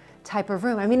factor type of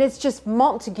room. I mean, it's just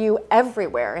Montague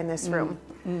everywhere in this room.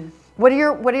 What are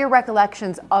your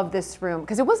recollections of this room?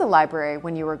 Because it was a library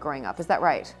when you were growing up, is that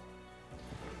right?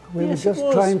 We Yes, were it just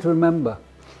was. trying to remember.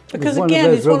 It was Because one again,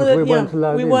 of those it's one of rooms the, we weren't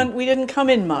allowed in. we didn't come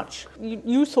in much.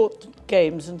 You thought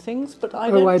games and things, but I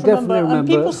Oh, don't I remember. definitely And remember.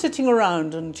 people sitting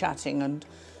around and chatting and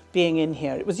being in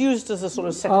here. It was used as a sort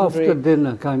of secondary. After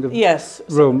dinner kind of Yes.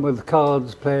 room with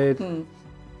cards played.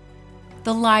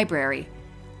 The library,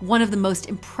 one of the most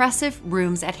impressive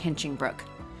rooms at Hinchingbrook.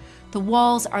 The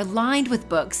walls are lined with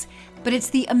books, but it's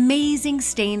the amazing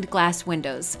stained glass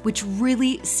windows which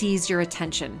really seize your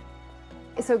attention.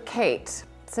 So Kate,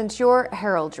 since you're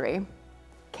heraldry,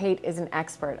 Kate is an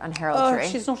expert on heraldry. Oh,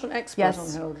 she's not an expert Yes,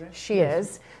 on heraldry. she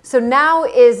is. So now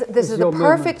this is the your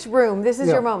perfect room. This is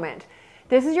Yeah. your moment.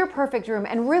 This is your perfect room.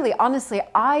 And really, honestly,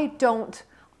 I don't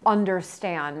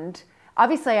understand.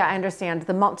 Obviously, I understand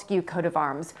the Montague coat of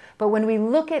arms, but when we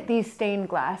look at these stained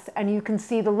glass and you can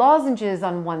see the lozenges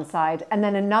on one side and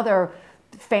then another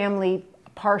family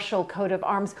partial coat of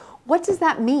arms, what does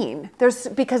that mean?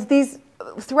 Because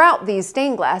throughout these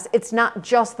stained glass, it's not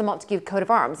just the Montague coat of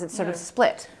arms, it's sort of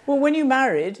split. Well, when you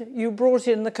married, you brought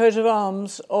in the coat of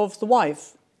arms of the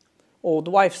wife or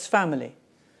the wife's family.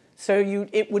 So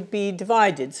it would be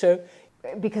divided. So,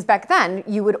 because back then,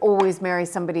 you would always marry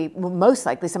somebody, well, most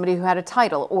likely somebody who had a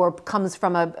title or comes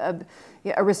from a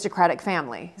aristocratic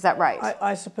family. Is that right?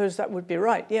 I suppose that would be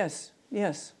right, yes,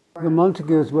 yes. The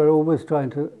Montagues were always trying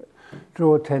to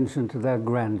draw attention to their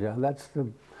grandeur. That's the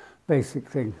basic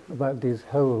thing about these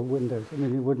whole windows. I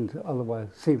mean, you wouldn't otherwise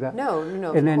see that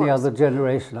in any other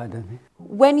generation, I don't think.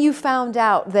 When you found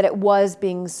out that it was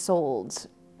being sold,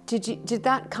 did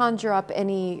that conjure up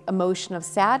any emotion of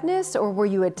sadness, or were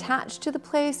you attached to the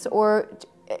place, or,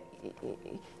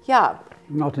 yeah?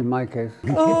 Not in my case.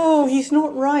 Oh, he's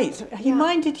not right. He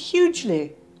minded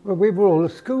hugely. Well, we were all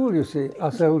at school, you see,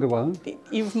 us older ones.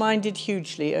 You've minded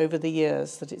hugely over the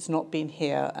years that it's not been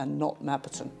here and not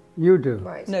Mapperton. You do.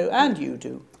 Right. No, and you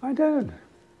do. I don't.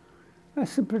 I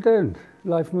simply don't.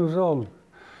 Life moves on.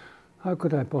 How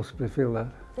could I possibly feel that?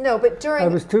 No, but during... I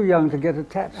was too young to get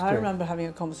attached to it. I remember having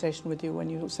a conversation with you when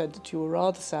you said that you were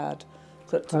rather sad.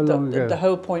 That How long ago? The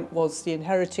whole point was the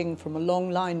inheriting from a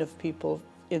long line of people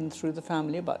in through the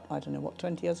family, about, I don't know, what,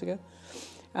 20 years ago?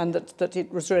 And that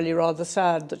it was really rather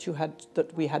sad that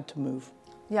we had to move.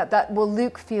 Yeah, well,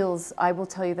 Luke feels, I will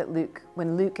tell you that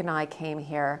when Luke and I came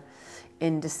here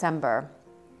in December,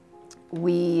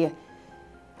 we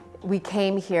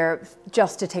came here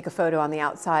just to take a photo on the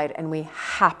outside, and we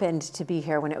happened to be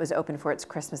here when it was open for its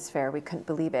Christmas fair. We couldn't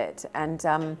believe it.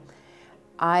 And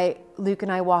Luke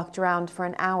and I walked around for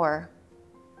an hour,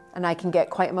 and I can get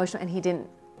quite emotional, and he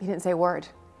didn't say a word.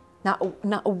 Not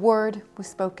a word was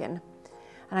spoken.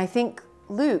 And I think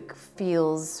Luke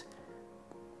feels,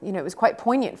 it was quite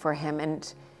poignant for him,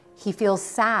 and he feels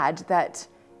sad that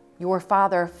your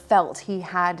father felt he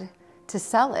had to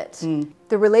sell it. Mm.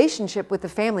 The relationship with the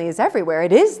family is everywhere.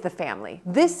 It is the family.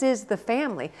 This is the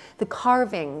family. The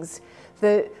carvings,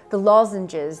 the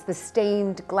lozenges, the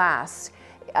stained glass,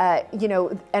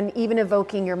 and even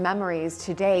evoking your memories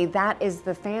today, that is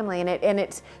the family. And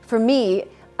it's, for me,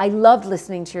 I loved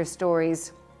listening to your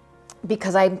stories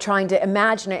because I'm trying to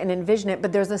imagine it and envision it,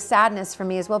 but there's a sadness for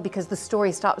me as well because the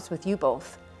story stops with you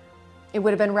both. It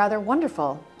would have been rather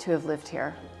wonderful to have lived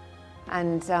here.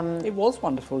 And it was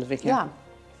wonderful living here. Yeah.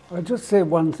 I'll just say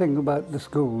one thing about the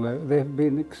school. They've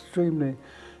been extremely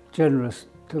generous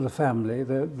to the family.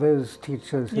 Those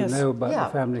teachers who know about the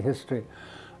family history.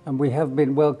 And we have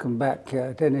been welcome back here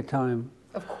at any time.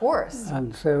 Of course.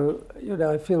 And so,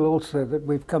 I feel also that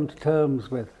we've come to terms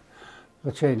with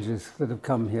the changes that have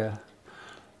come here.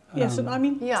 Yes, and I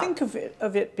mean, think of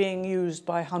it being used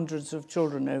by hundreds of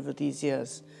children over these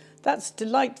years. That's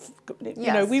delightful.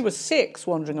 Yes. We were 6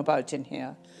 wandering about in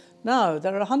here. Now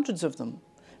there are hundreds of them.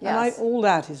 Yes. And all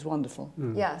that is wonderful.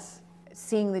 Mm. Yes.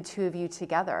 Seeing the two of you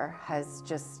together has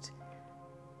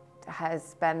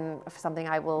been something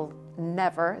I will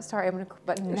never, never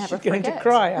forget. You're going to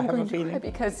cry, I have a feeling.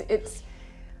 Because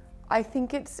I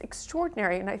think it's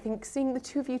extraordinary, and I think seeing the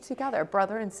two of you together,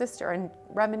 brother and sister, and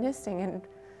reminiscing, and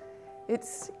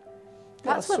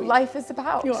that's what life is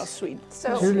about. You are sweet.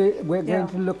 So, Julie, we're going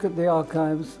to look at the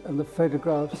archives and the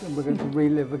photographs, and we're going to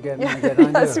relive again and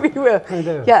again. Yes, we will. I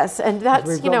know. Yes, and that's,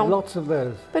 we've got lots of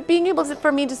those. But being able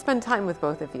for me to spend time with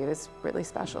both of you is really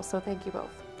special, so thank you both.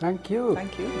 Thank you.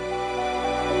 Thank you.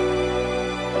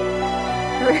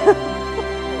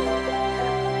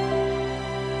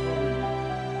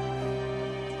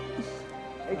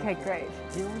 Okay, great.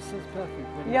 He always says perfect.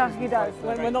 Yeah, he does.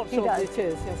 When we're not sure that it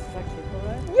is, yes, exactly. All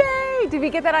right. Yay! Did we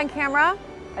get that on camera?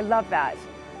 I love that.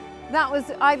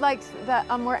 I liked that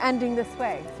we're ending this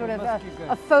way, sort of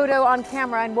a photo on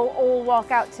camera, and we'll all walk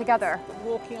out together.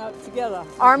 Walking out together.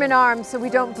 Arm in arm so we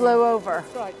don't blow over.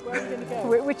 That's right. Where are we going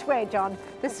to go? Which way, John?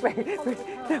 This way.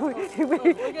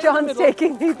 John's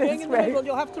taking me this way.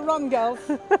 You'll have to run, girls.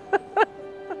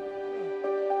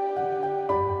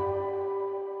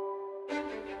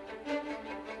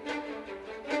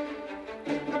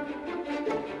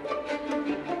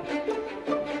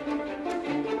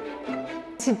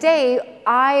 Today,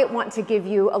 I want to give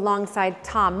you, alongside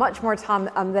Tom, much more Tom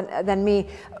than me,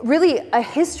 really a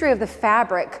history of the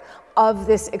fabric of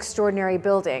this extraordinary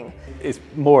building. It's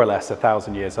more or less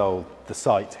 1,000 years old, the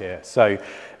site here. So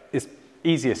it's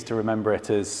easiest to remember it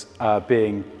as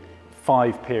being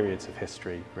 5 periods of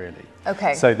history, really.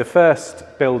 Okay. So the first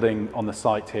building on the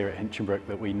site here at Hinchinbrook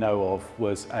that we know of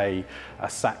was a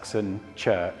Saxon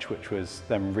church, which was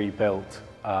then rebuilt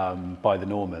by the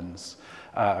Normans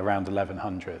around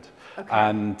 1100. Okay.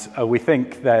 And we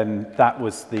think then that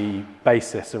was the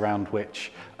basis around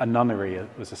which a nunnery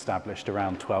was established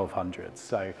around 1200.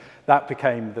 So that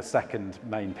became the second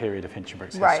main period of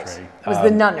Hinchinbrook's history. Right, was the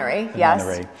nunnery, yes.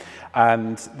 Nunnery.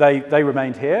 And they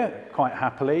remained here quite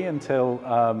happily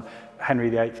until Henry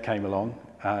VIII came along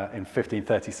in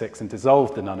 1536 and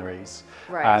dissolved the nunneries.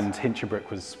 Right. And Hinchinbrook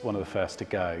was one of the first to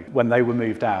go. When they were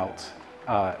moved out,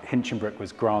 Hinchinbrook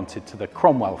was granted to the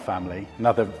Cromwell family,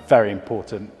 another very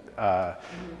important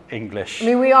English. I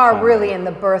mean, we are family. really in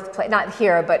the birthplace, not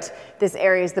here, but this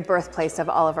area is the birthplace of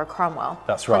Oliver Cromwell.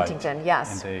 That's right. Huntingdon,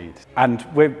 yes. Indeed. And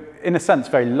we're, in a sense,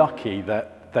 very lucky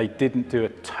that they didn't do a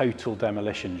total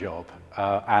demolition job.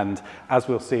 And as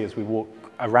we'll see as we walk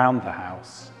around the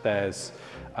house, there's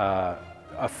a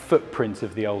footprint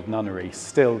of the old nunnery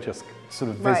still just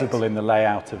sort of visible in the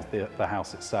layout of the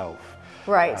house itself.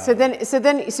 Right. So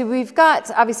we've got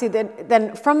obviously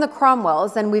then from the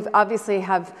Cromwells, then we've obviously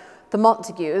have the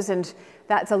Montagues, and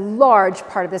that's a large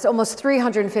part of this, almost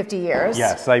 350 years.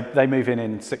 Yes, they move in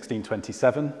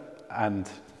 1627 and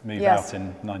move out in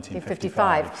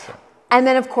 1955. So. And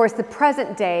then, of course, the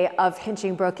present day of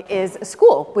Hinchinbrook is a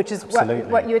school, which is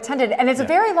what you attended. And it's a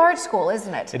very large school,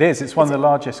 isn't it? It is. It's one of the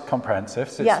largest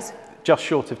comprehensives. It's just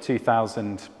short of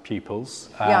 2,000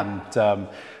 pupils. And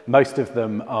most of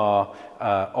them are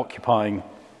occupying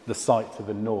the site to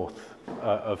the north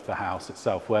of the house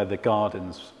itself, where the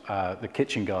gardens, the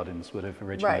kitchen gardens would have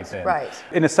originally been. Right.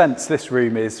 In a sense, this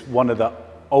room is one of the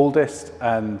oldest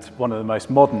and one of the most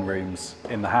modern rooms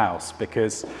in the house,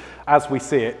 because as we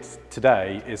see it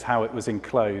today is how it was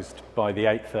enclosed by the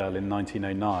 8th Earl in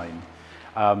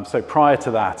 1909. So prior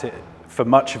to that, for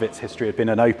much of its history, had been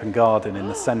an open garden in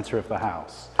the centre of the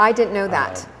house. I didn't know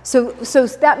that. So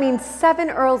that means 7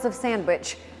 Earls of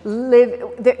Sandwich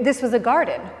this was a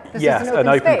garden. This yes, was an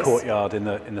open courtyard in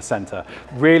the centre.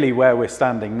 Really, where we're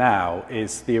standing now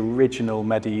is the original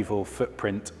medieval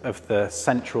footprint of the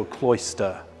central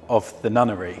cloister of the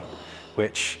nunnery,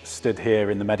 which stood here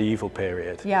in the medieval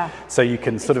period. Yeah. So you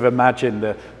can sort of imagine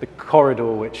the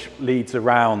corridor which leads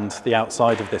around the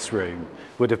outside of this room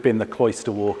would have been the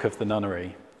cloister walk of the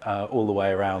nunnery all the way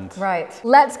around. Right.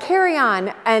 Let's carry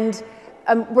on, and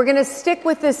we're going to stick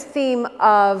with this theme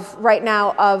of right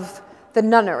now of the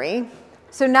nunnery.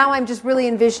 So now I'm just really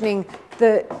envisioning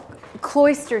the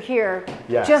cloister here,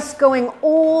 just going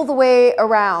all the way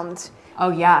around. Oh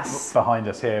yes. Behind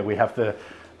us here we have the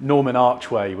Norman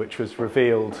archway, which was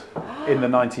revealed in the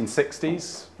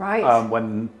 1960s, right.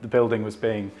 When the building was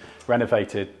being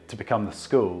renovated to become the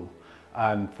school,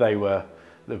 and they were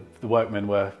the workmen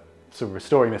were sort of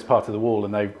restoring this part of the wall,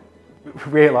 and they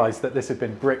realised that this had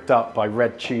been bricked up by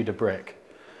red Tudor brick,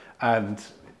 and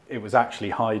it was actually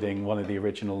hiding one of the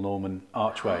original Norman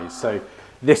archways. So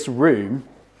this room,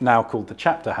 now called the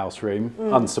chapter house room,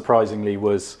 unsurprisingly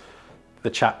was the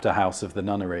chapter house of the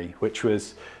nunnery, which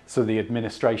was sort of the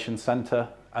administration centre.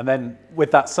 And then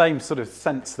with that same sort of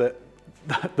sense that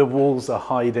the walls are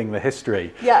hiding the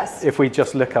history, yes. If we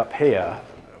just look up here,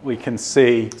 we can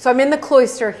see... So I'm in the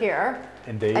cloister here.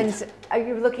 Indeed. And are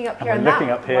you looking up here? And we're looking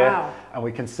up here, wow. And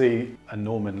we can see a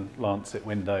Norman lancet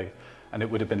window, and it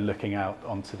would have been looking out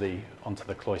onto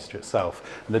the cloister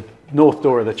itself. And the north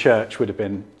door of the church would have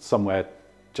been somewhere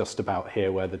just about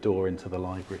here, where the door into the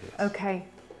library is. Okay,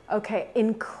 okay,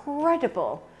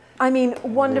 incredible. I mean,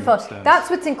 wonderful. That's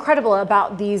what's incredible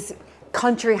about these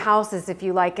country houses, if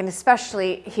you like, and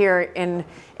especially here in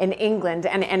England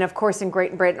and of course in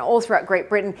Great Britain, all throughout Great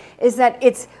Britain, is that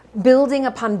it's building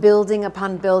upon building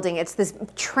upon building. It's this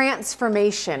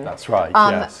transformation. That's right,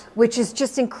 yes. Which is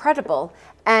just incredible.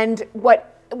 And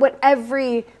what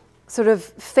every sort of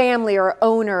family or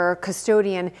owner or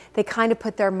custodian, they kind of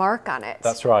put their mark on it.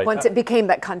 That's right. Once it became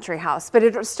that country house. But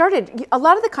it started, a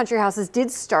lot of the country houses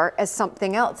did start as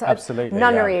something else. Absolutely, a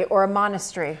nunnery or a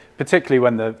monastery. Particularly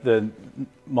when the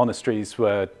monasteries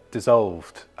were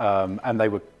dissolved and they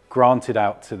were granted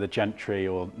out to the gentry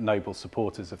or noble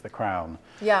supporters of the crown.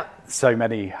 Yeah. So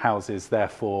many houses,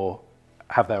 therefore,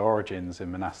 have their origins in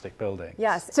monastic buildings.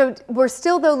 Yes. So we're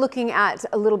still, though, looking at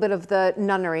a little bit of the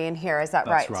nunnery in here. Is that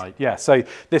right? That's right. Yeah. So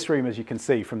this room, as you can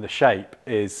see from the shape,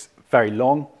 is very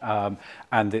long,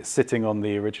 and it's sitting on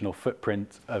the original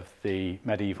footprint of the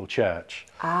medieval church.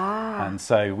 Ah. And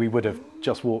so we would have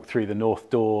just walked through the north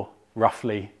door,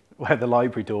 roughly where the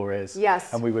library door is.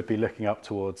 Yes. And we would be looking up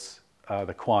towards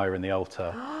the choir and the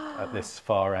altar at this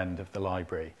far end of the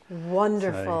library.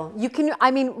 Wonderful. You can,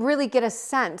 I mean, really get a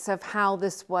sense of how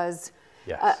this was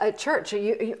a church.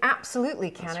 You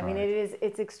absolutely can. That's I mean, right.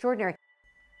 it's extraordinary.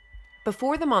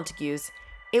 Before the Montagues,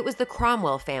 it was the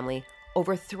Cromwell family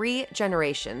over 3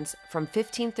 generations from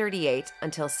 1538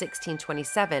 until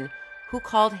 1627 who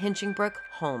called Hinchingbrook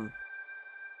home.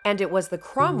 And it was the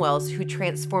Cromwells who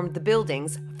transformed the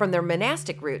buildings from their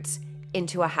monastic roots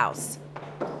into a house.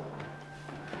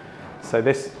 So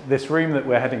this room that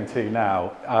we're heading to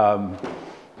now,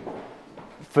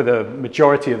 for the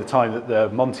majority of the time that the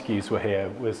Montagues were here,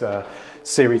 was a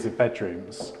series of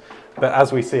bedrooms. But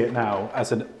as we see it now,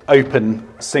 as an open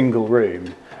single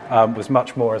room, was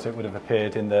much more as it would have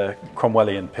appeared in the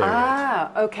Cromwellian period.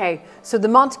 Ah, okay. So the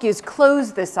Montagues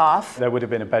closed this off. There would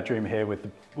have been a bedroom here with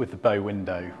the bow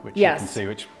window, which you can see,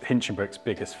 which Hinchinbrook's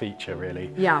biggest feature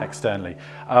really, externally.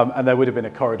 And there would have been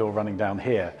a corridor running down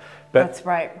here. But that's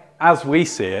right. As we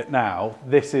see it now,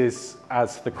 this is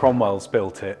as the Cromwells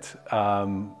built it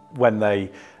when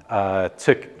they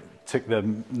took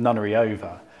the nunnery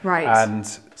over. Right. And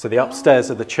so the upstairs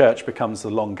of the church becomes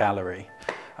the long gallery.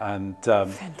 And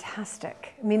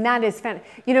fantastic. I mean, that is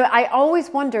fantastic. You know, I always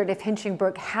wondered if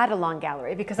Hinchingbrook had a long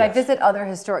gallery because I visit other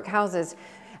historic houses,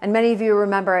 and many of you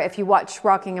remember, if you watched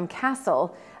Rockingham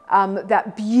Castle,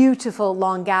 that beautiful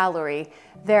long gallery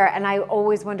there, and I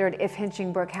always wondered if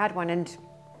Hinchingbrook had one, and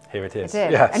here it is. It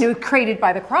did. Yes. And it was created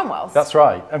by the Cromwells. That's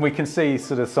right, and we can see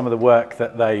sort of some of the work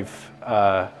that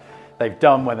they've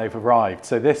done when they've arrived.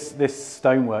 So this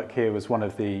stonework here was one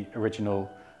of the original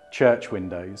church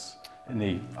windows in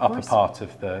the upper part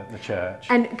of the church.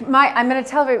 And I'm going to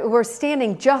tell you, we're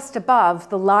standing just above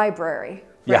the library.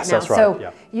 Yes, now. that's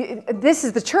right. So this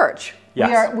is the church.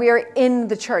 Yes. We are in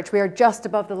the church. We are just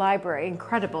above the library.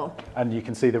 Incredible. And you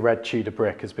can see the red Tudor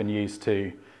brick has been used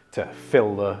to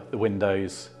fill the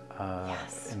windows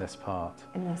in this part.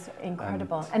 And this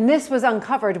incredible. And this was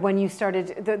uncovered when you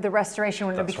started the restoration,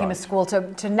 when it became a school,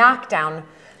 to knock down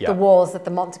the walls that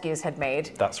the Montagues had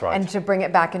made. That's right. And to bring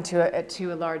it back into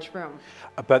a large room.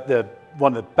 But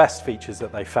one of the best features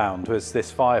that they found was this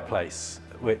fireplace,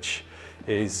 which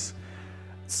is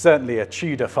certainly a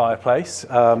Tudor fireplace,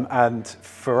 and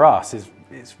for us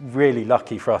it's really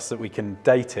lucky for us that we can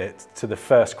date it to the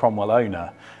first Cromwell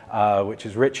owner, which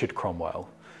is Richard Cromwell,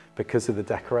 because of the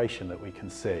decoration that we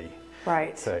can see.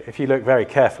 Right. So if you look very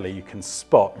carefully, you can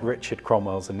spot Richard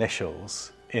Cromwell's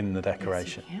initials in the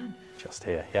decoration. Yes, you can. Just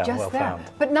here, yeah, Just well there. found.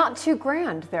 But not too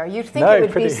grand there. You'd think No, it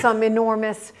would pretty... be some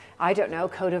enormous, I don't know,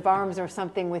 coat of arms or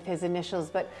something with his initials,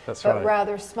 but right.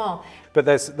 rather small. But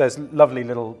there's lovely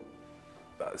little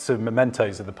sort of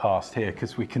mementos of the past here,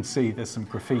 because we can see there's some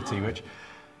graffiti, which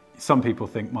some people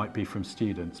think might be from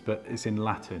students, but it's in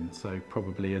Latin, so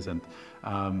probably isn't.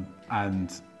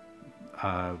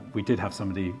 We did have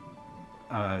somebody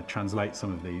translate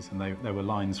some of these, and they were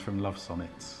lines from love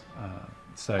sonnets.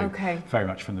 Very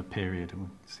much from the period, and we'll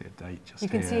see a date just here. You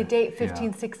can see a date,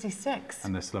 1566.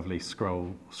 And this lovely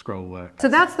scroll work. So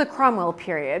that's the Cromwell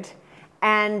period,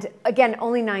 and again,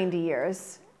 only 90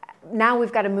 years. Now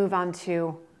we've got to move on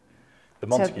to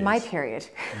my period,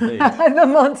 the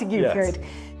Montague period.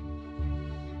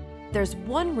 There's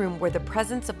one room where the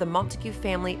presence of the Montague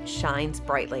family shines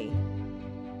brightly.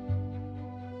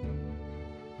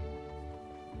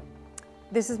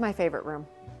 This is my favorite room.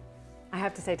 I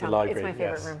have to say, Tom, it's my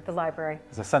favorite room, the library.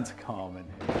 There's a sense of calm in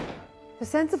here. The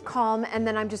sense of calm, and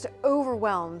then I'm just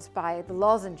overwhelmed by the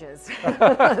lozenges.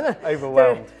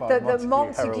 Overwhelmed by the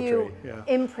Montague heraldry,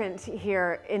 imprint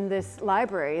here in this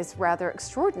library is rather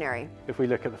extraordinary. If we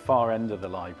look at the far end of the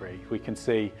library, we can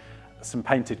see some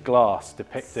painted glass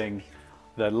depicting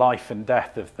the life and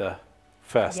death of the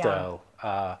first Earl.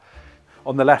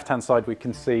 On the left-hand side, we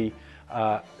can see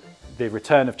the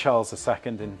return of Charles II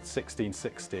in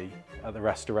 1660 at the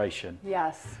Restoration.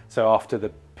 Yes. So after the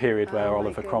period where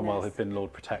Oliver Cromwell had been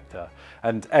Lord Protector.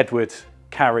 And Edward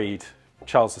carried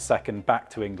Charles II back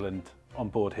to England on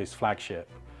board his flagship.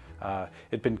 It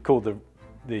had been called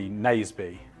the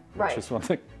Naseby, which was one of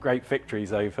the great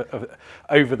victories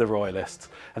over the Royalists.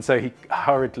 And so he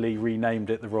hurriedly renamed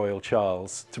it the Royal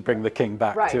Charles to bring the King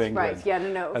back to England.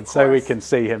 Of so we can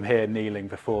see him here kneeling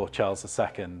before Charles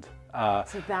II.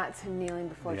 So that's him kneeling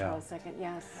before Charles II,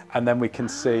 yes. And then we can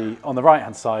see on the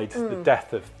right-hand side the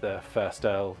death of the first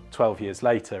Earl 12 years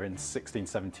later in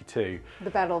 1672. The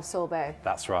Battle of Solebay.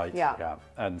 That's right, yeah.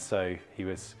 And so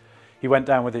he went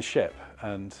down with his ship,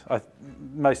 and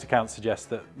most accounts suggest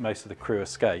that most of the crew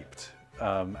escaped,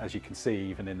 as you can see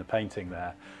even in the painting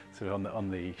there, sort of on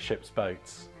the ship's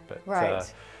boats.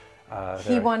 But,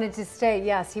 he wanted to stay,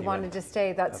 yes, he wanted to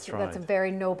stay. That's a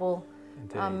very noble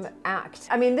act.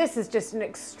 I mean, this is just an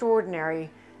extraordinary.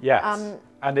 Yes,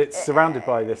 and it's surrounded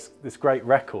by this great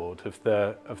record of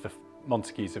the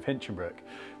Montagues of Hinchinbrook,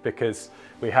 because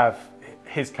we have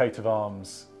his coat of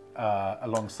arms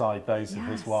alongside those of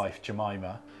his wife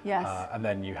Jemima, and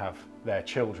then you have their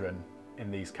children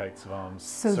in these coats of arms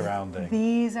surrounding.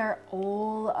 These are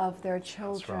all of their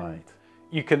children. That's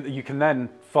right. You can then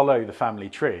follow the family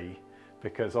tree,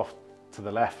 because off to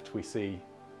the left we see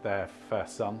their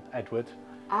first son, Edward,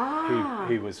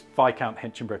 who was Viscount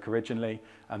Hinchinbrook originally,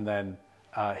 and then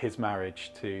his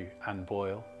marriage to Anne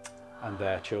Boyle and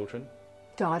their children.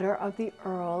 Daughter of the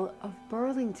Earl of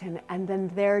Burlington, and then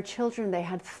their children, they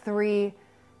had three,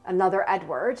 another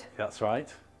Edward. That's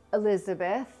right.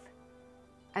 Elizabeth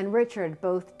and Richard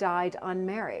both died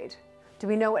unmarried. Do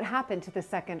we know what happened to the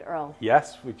second Earl?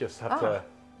 Yes, we just have to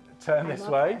turn this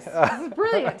way. This is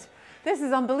brilliant. This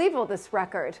is unbelievable, this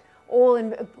record, all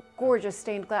in gorgeous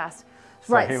stained glass.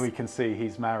 So here we can see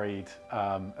he's married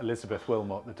Elizabeth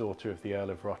Wilmot, the daughter of the Earl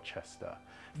of Rochester.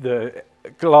 The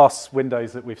glass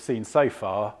windows that we've seen so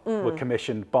far were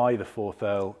commissioned by the 4th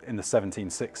Earl in the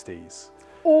 1760s.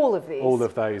 All of these? All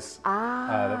of those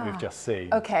that we've just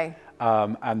seen. Okay.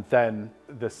 And then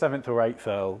the 7th or 8th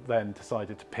Earl then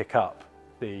decided to pick up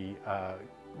the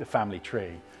family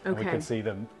tree. And we can see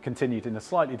them continued in a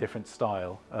slightly different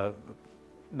style,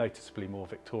 noticeably more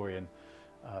Victorian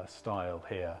style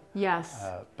here. Yes.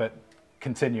 But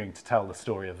continuing to tell the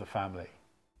story of the family.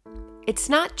 It's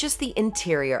not just the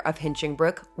interior of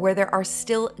Hinchinbrook where there are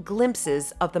still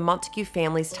glimpses of the Montague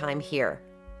family's time here.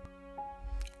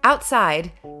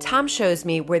 Outside, Tom shows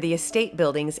me where the estate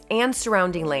buildings and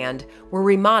surrounding land were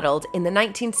remodeled in the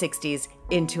 1960s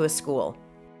into a school.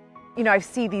 You know, I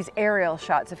see these aerial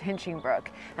shots of Hinchinbrook,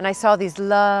 and I saw these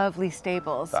lovely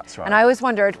stables. That's right. And I always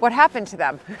wondered what happened to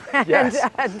them. Yes.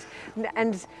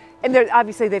 and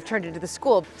obviously they've turned into the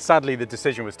school. Sadly, the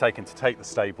decision was taken to take the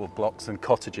stable blocks and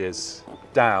cottages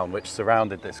down, which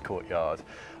surrounded this courtyard.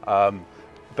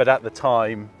 But at the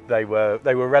time, they were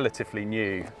relatively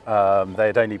new. They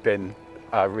had only been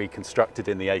reconstructed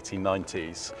in the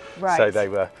 1890s, so they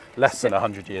were less than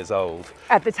 100 years old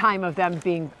at the time of them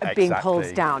being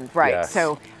pulled down, right? Yes.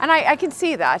 So, and I can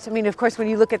see that. I mean, of course, when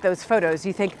you look at those photos,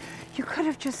 you think you could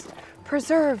have just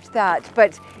preserved that,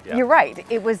 but you're right.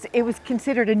 It was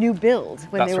considered a new build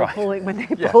when they were pulling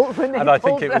pulled and I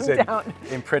think it was down.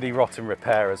 in pretty rotten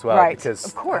repair as well, right? Because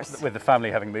of course, with the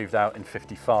family having moved out in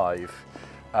 '55,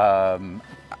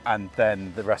 and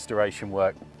then the restoration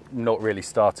work not really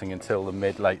starting until the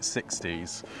mid-late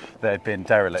 60s, they had been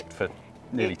derelict for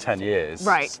nearly 10 years.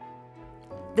 Right.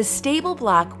 The stable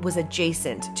block was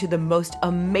adjacent to the most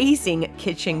amazing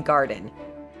kitchen garden.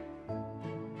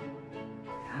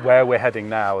 Where we're heading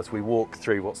now, as we walk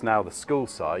through what's now the school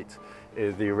site,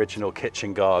 is the original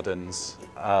kitchen gardens,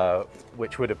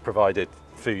 which would have provided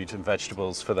food and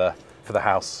vegetables for the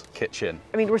house kitchen.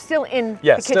 I mean, we're still in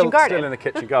the kitchen garden. Still in the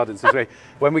kitchen gardens.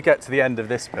 When we get to the end of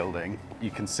this building, you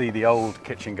can see the old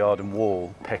kitchen garden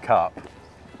wall pick up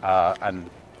and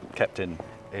kept in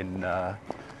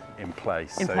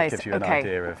place. So it gives you an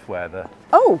idea of where the...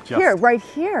 Oh, right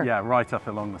here. Yeah, right up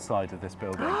along the side of this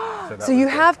building. So you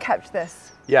have kept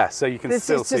this. Yeah, so you can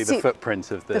still see the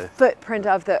footprint of the footprint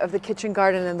of the kitchen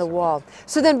garden and the wall.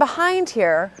 So then behind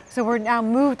here, so we're now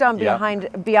moved on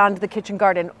beyond the kitchen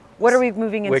garden. What are we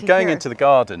moving into? We're going into the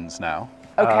gardens now.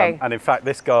 Okay. And in fact,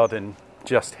 this garden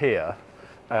just here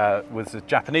was a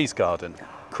Japanese garden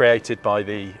created by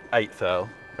the 8th Earl.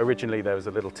 Originally, there was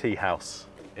a little tea house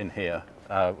in here,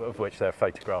 of which there are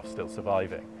photographs still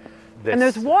surviving. And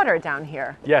there's water down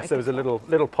here. Yes, there was a little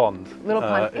pond. Little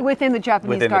pond within the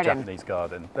Japanese garden. Within the Japanese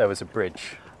garden. There was a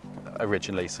bridge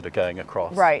originally sort of going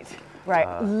across. Right.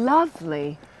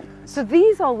 Lovely. So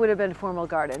these all would have been formal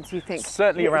gardens, you think?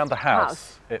 Certainly around the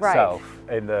house itself,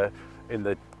 in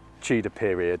the Tudor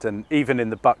period, and even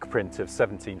in the buck print of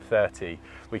 1730,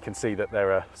 we can see that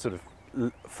there are sort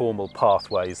of formal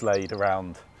pathways laid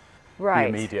around the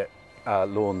immediate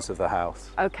lawns of the house.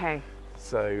 Okay.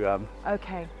 So,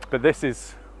 but this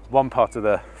is one part of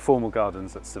the formal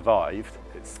gardens that survived.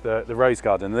 It's the rose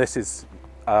garden. This is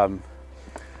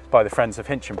by the Friends of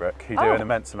Hinchinbrook, who do an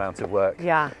immense amount of work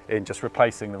in just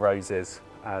replacing the roses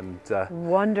and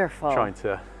wonderful, trying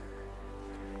to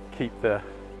keep the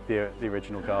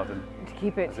original garden to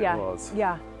keep it, as it was.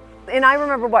 Yeah. And I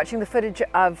remember watching the footage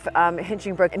of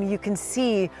Hinchinbrook, and you can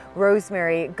see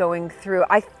Rosemary going through.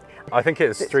 I think it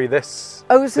was through this.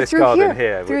 Oh, so this through garden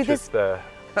here, which is the.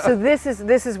 So this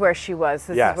is where she was.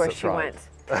 This is where she went.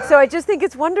 So I just think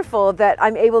it's wonderful that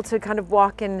I'm able to kind of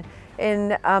walk in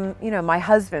you know, my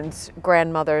husband's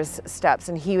grandmother's steps,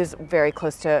 and he was very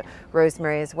close to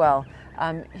Rosemary as well,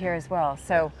 here as well.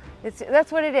 So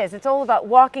that's what it is. It's all about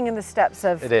walking in the steps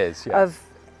of of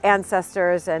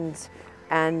ancestors and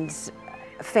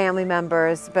family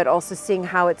members, but also seeing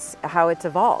how it's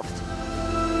evolved.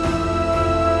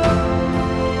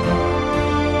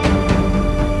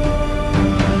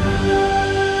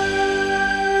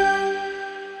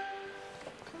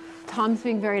 Tom's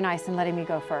being very nice and letting me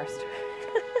go first.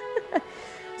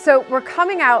 So we're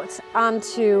coming out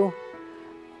onto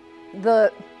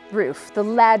the roof, the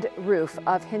lead roof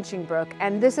of Hinchingbrook,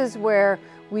 and this is where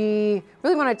we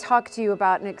really want to talk to you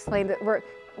about and explain that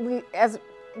as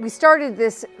we started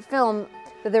this film,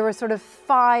 that there were sort of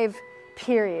 5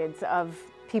 periods of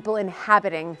people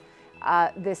inhabiting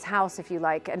this house, if you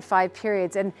like, and 5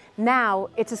 periods, and now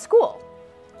it's a school.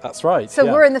 That's right. So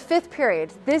we're in the 5th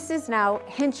period. This is now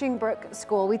Hinchingbrook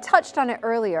School. We touched on it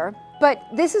earlier, but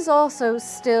this is also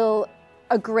still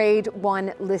a grade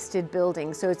 1 listed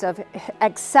building, so it's of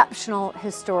exceptional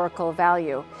historical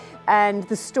value. And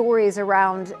the stories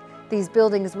around these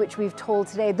buildings, which we've told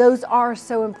today, those are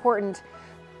so important.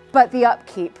 But the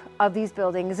upkeep of these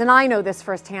buildings, and I know this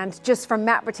firsthand just from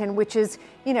Mapperton, which is,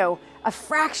 you know, a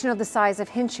fraction of the size of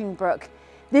Hinchingbrook,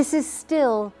 this is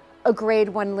still a grade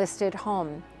 1 listed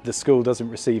home. The school doesn't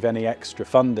receive any extra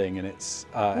funding in its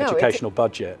educational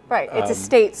budget. Right, it's a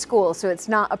state school, so it's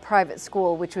not a private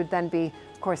school, which would then be,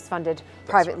 of course, funded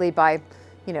privately by,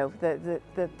 you know,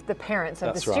 the parents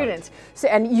of the students. Right. So,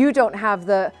 and you don't have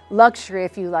the luxury,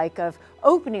 if you like, of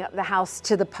opening up the house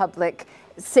to the public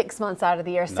 6 months out of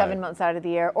the year, 7 months out of the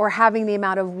year, or having the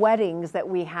amount of weddings that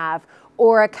we have,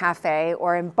 or a cafe,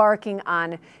 or embarking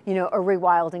on, you know, a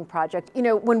rewilding project. You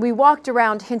know, when we walked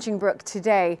around Hinchingbrook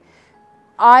today,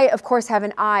 I, of course, have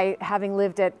an eye, having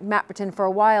lived at Mapperton for a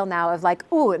while now, of like,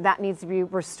 ooh, that needs to be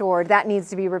restored, that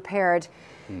needs to be repaired.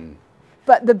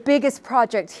 But the biggest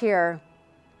project here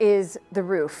is the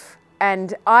roof.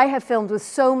 And I have filmed with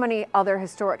so many other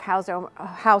historic house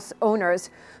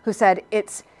owners who said,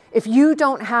 if you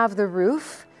don't have the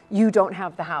roof, you don't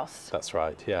have the house. That's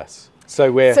right, yes.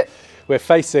 So we're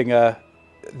facing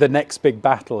the next big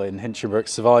battle in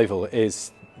Hinchingbrook's survival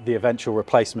is the eventual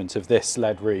replacement of this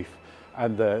lead roof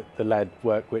and the lead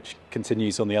work which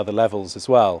continues on the other levels as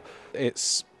well.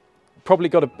 It's probably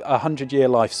got a 100-year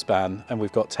lifespan, and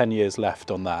we've got 10 years left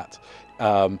on that.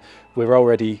 We're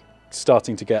already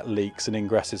starting to get leaks and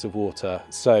ingresses of water,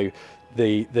 so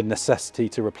the necessity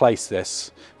to replace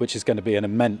this, which is going to be an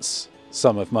immense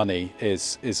sum of money,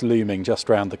 is looming just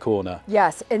round the corner.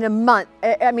 Yes, in a month.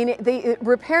 I mean,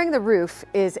 repairing the roof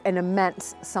is an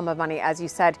immense sum of money, as you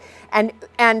said,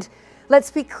 and let's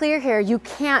be clear here, you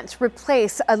can't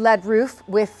replace a lead roof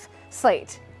with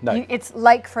slate. No. It's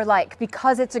like for like.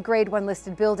 Because it's a grade 1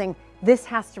 listed building, this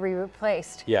has to be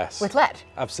replaced with lead.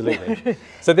 Absolutely.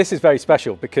 So this is very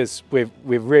special because we're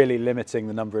really limiting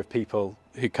the number of people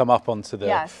who come up onto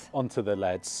the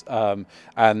leads.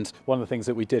 And one of the things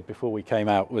that we did before we came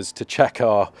out was to check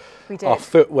our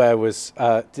footwear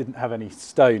didn't have any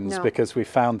stones, because we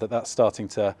found that that's starting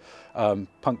to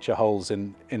puncture holes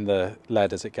in the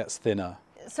lead as it gets thinner.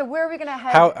 So where are we going to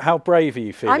head? How brave are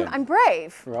you feeling? I'm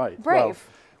brave. Right. Brave.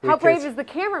 Well, how brave is the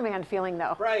cameraman feeling,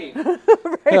 though? Brave.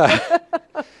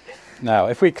 Now,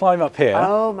 if we climb up here...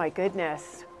 Oh, my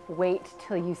goodness. Wait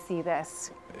till you see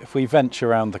this. If we venture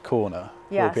around the corner,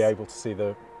 we'll be able to see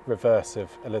the reverse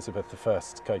of Elizabeth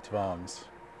I's coat of arms.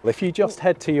 If you just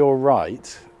head to your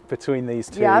right, between these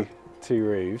two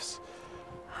roofs,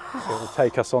 it will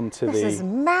take us onto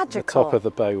the top of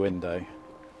the bow window.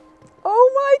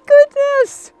 Oh, my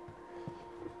goodness!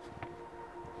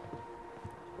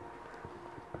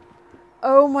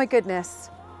 Oh my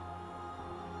goodness.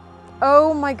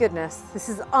 Oh my goodness. This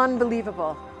is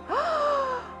unbelievable.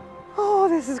 Oh,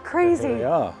 this is crazy. Here we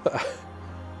are.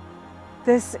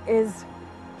 This is,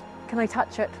 can I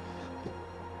touch it?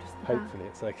 Hopefully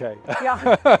it's okay.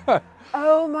 Yeah.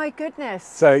 Oh my goodness.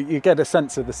 So you get a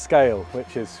sense of the scale,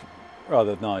 which is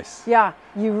rather nice. Yeah,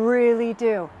 you really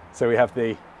do. So we have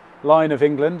the Lion of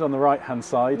England on the right hand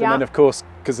side, and then of course,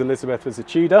 because Elizabeth was a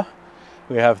Tudor,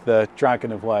 we have the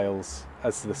Dragon of Wales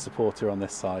as the supporter on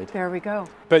this side. There we go.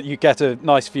 But you get a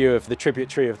nice view of the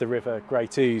tributary of the River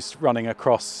Great Ouse running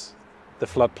across the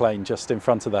floodplain just in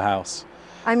front of the house.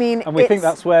 I mean, and we think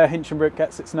that's where Hinchingbrook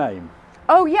gets its name.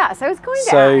 Oh yes, I was going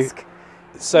to ask.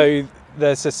 So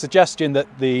there's a suggestion that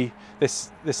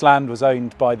this land was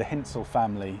owned by the Hinsel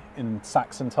family in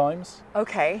Saxon times.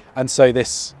 Okay. And so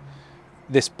this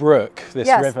brook, this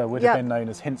river, would have been known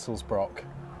as Hinselsbrook,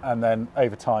 and then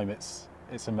over time it's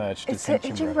it's emerged It's as at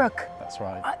Hinchingbrook. Hinchingbrook. That's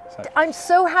right. So- I'm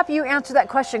so happy you answered that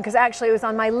question because actually it was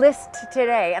on my list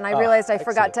today and I realized I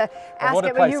forgot to ask what a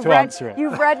it, but place you've to read, answer it.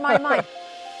 you've read my mind.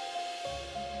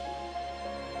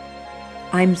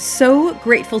 I'm so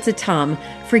grateful to Tom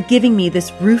for giving me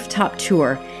this rooftop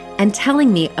tour and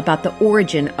telling me about the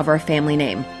origin of our family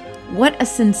name. What a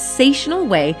sensational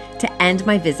way to end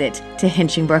my visit to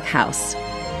Hinchingbrook House.